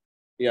try.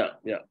 Yeah.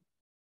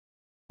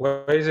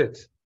 Where is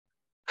it?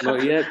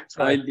 Not yet.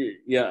 I did.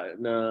 Yeah.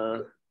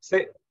 No.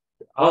 Say.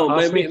 Oh,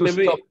 ask maybe. Me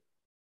to stop.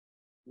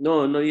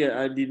 No, not yet.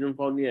 I didn't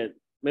found yet.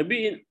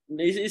 Maybe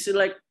it's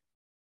like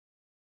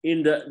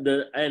in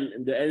the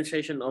end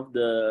session of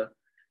the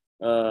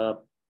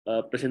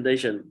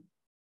presentation.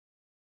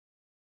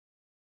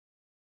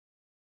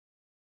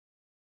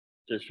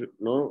 Just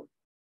no.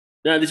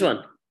 Yeah, this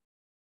one.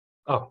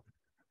 Oh.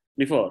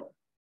 Before.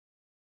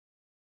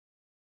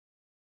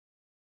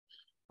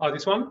 Oh,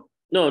 this one?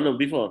 No,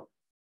 before.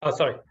 Oh,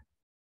 sorry.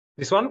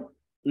 This one?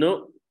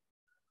 No.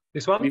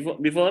 This one?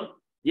 Before?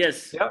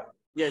 Yes. Yeah.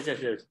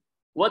 Yes.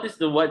 What is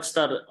the white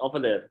star over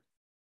there?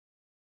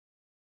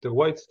 The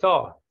white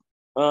star.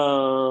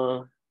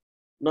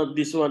 Not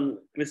this one,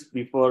 Chris.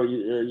 Before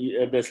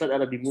the slide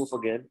had to be moved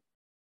again.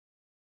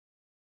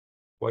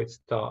 White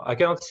star. I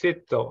cannot see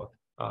it though.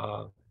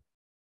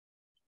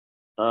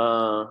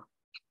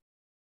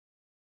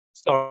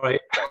 Sorry.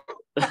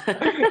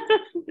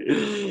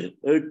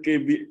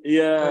 Okay.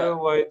 Yeah.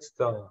 White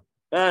star.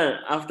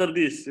 After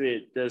this,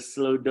 wait. Just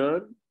slow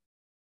down.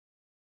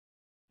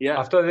 Yeah.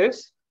 After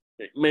this?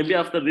 Maybe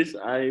after this,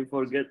 I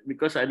forget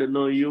because I don't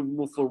know you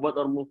move forward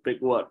or move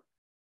backward.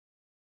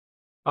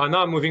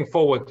 Now I'm moving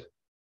forward.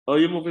 Oh,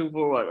 you're moving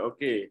forward.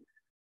 Okay.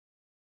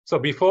 So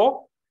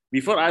before?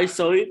 Before I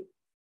saw it.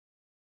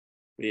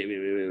 Wait.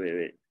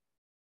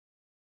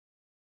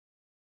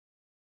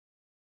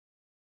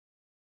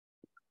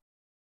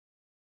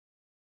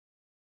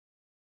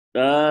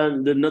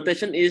 The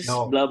notation is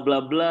blah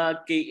blah blah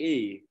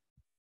KA,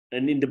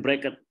 and in the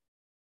bracket.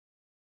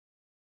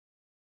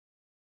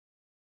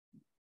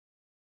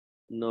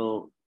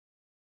 No.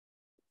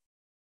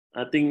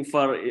 I think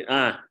for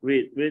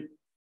wait.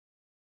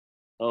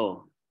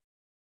 Oh.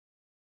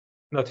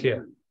 Not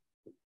here.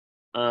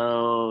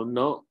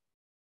 No.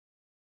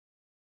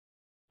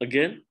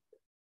 Again.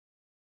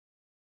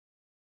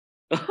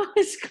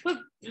 It's good.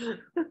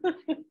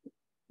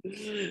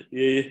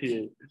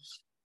 Yeah.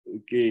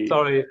 Okay.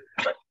 Sorry.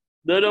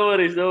 No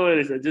worries.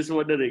 I'm just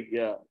wondering.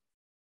 Yeah.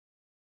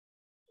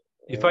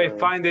 If I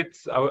find it,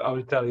 I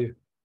will tell you.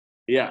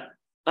 Yeah.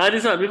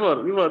 This one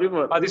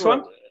before. This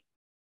one?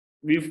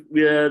 We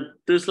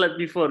two slides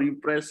before you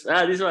press.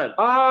 This one.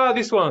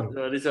 This one.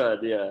 This one.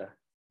 Yeah.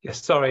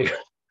 Yes. Sorry.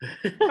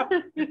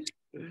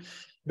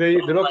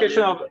 the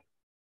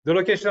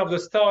location of the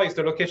star is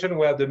the location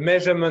where the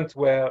measurements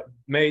were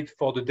made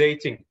for the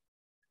dating.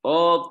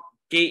 Oh,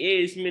 Ka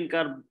is mean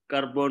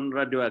carbon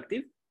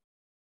radioactive.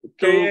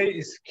 Ka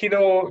is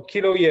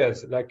kilo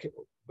years, like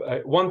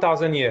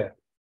 1,000 years.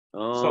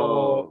 Oh.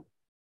 So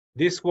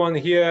this one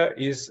here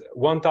is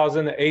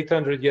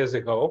 1,800 years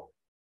ago.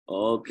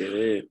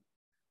 Okay.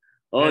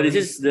 Oh, and this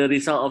is the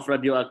result of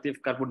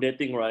radioactive carbon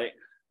dating, right?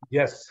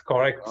 Yes,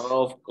 correct.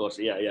 Oh, of course.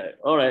 Yeah.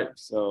 All right.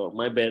 So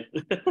my bad.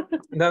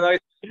 No,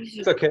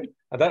 it's okay.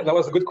 That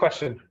was a good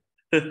question.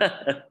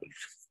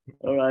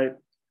 All right.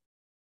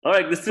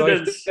 The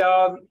students.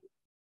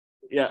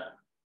 Yeah.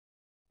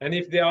 And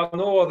if there are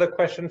no other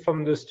questions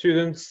from the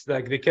students,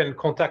 like they can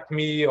contact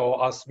me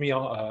or ask me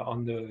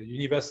on the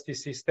university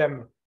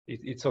system.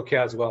 It's okay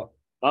as well.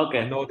 Okay.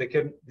 I know they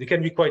can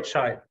be quite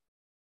shy.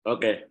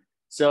 Okay.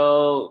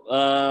 So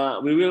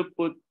we will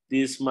put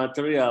this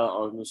material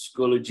on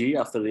Schoology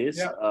after this.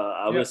 Yeah.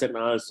 I will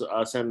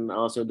send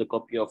also the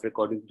copy of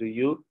recording to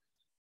you.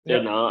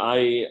 Then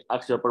I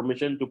ask your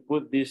permission to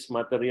put this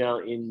material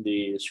in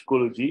the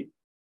Schoology,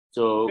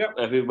 so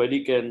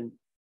everybody can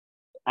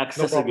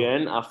access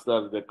again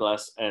after the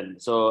class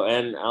ends. So,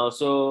 and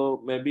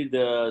also maybe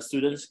the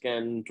students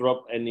can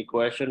drop any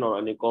question or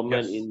any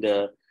comment in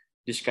the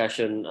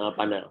discussion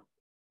panel.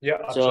 Yeah,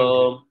 absolutely.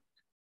 So,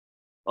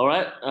 all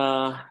right.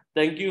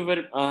 Thank you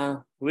very.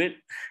 Wait,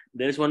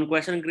 there is one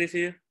question, Chris,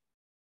 here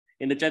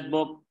in the chat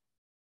box.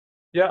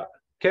 Yeah.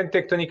 Can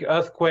tectonic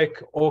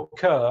earthquake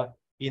occur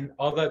in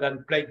other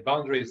than plate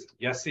boundaries?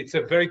 Yes, it's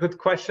a very good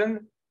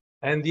question.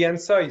 And the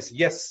answer is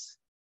yes.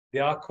 They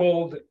are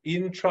called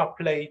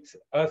intraplate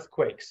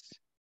earthquakes.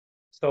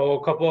 So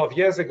a couple of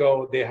years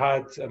ago, they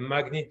had a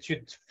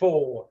magnitude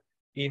 4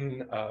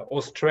 in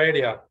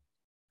Australia,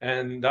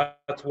 and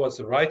that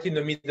was right in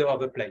the middle of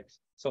the plate.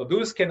 So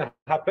those can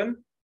happen,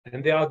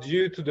 and they are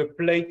due to the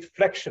plate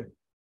flexion.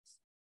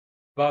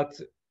 But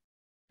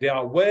they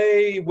are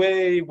way,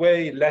 way,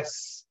 way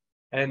less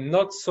and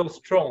not so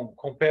strong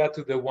compared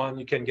to the one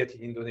you can get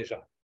in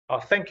Indonesia.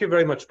 Thank you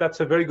very much. That's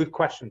a very good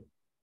question.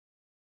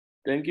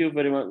 Thank you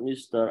very much,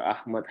 Mr.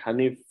 Ahmad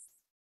Hanif.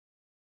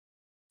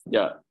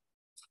 Yeah.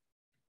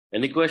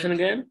 Any question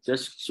again?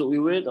 Just should we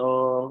wait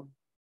or?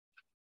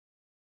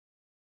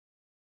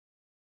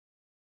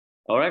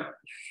 All right.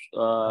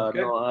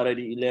 Now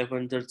already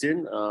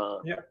 11:13.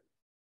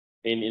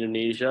 In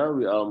Indonesia,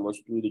 we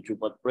almost do the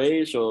Jumat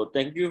prayer. So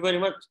thank you very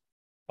much.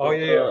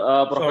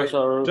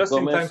 Professor Just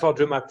Gomez. In time for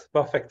Jumat.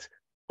 Perfect.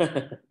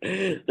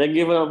 Thank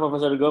you,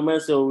 Professor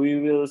Gomez. So we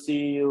will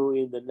see you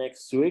in the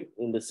next week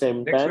in the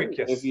same time,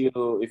 yes. if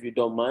you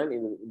don't mind,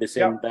 in the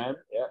same time.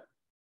 Yeah.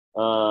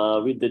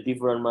 With the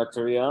different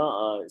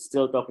material,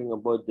 still talking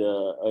about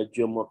the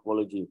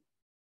geomorphology.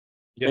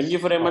 Yes. Thank you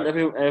very much,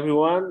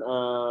 everyone.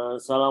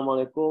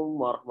 Assalamualaikum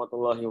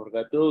warahmatullahi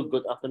wabarakatuh.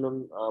 Good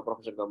afternoon,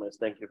 Professor Gomez.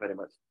 Thank you very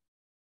much.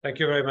 Thank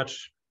you very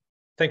much.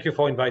 Thank you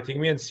for inviting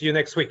me, and see you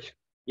next week.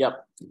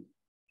 Yep.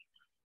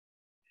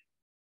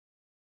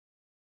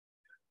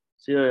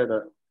 See you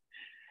later.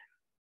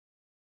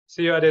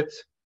 See you at it.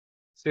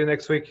 See you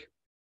next week.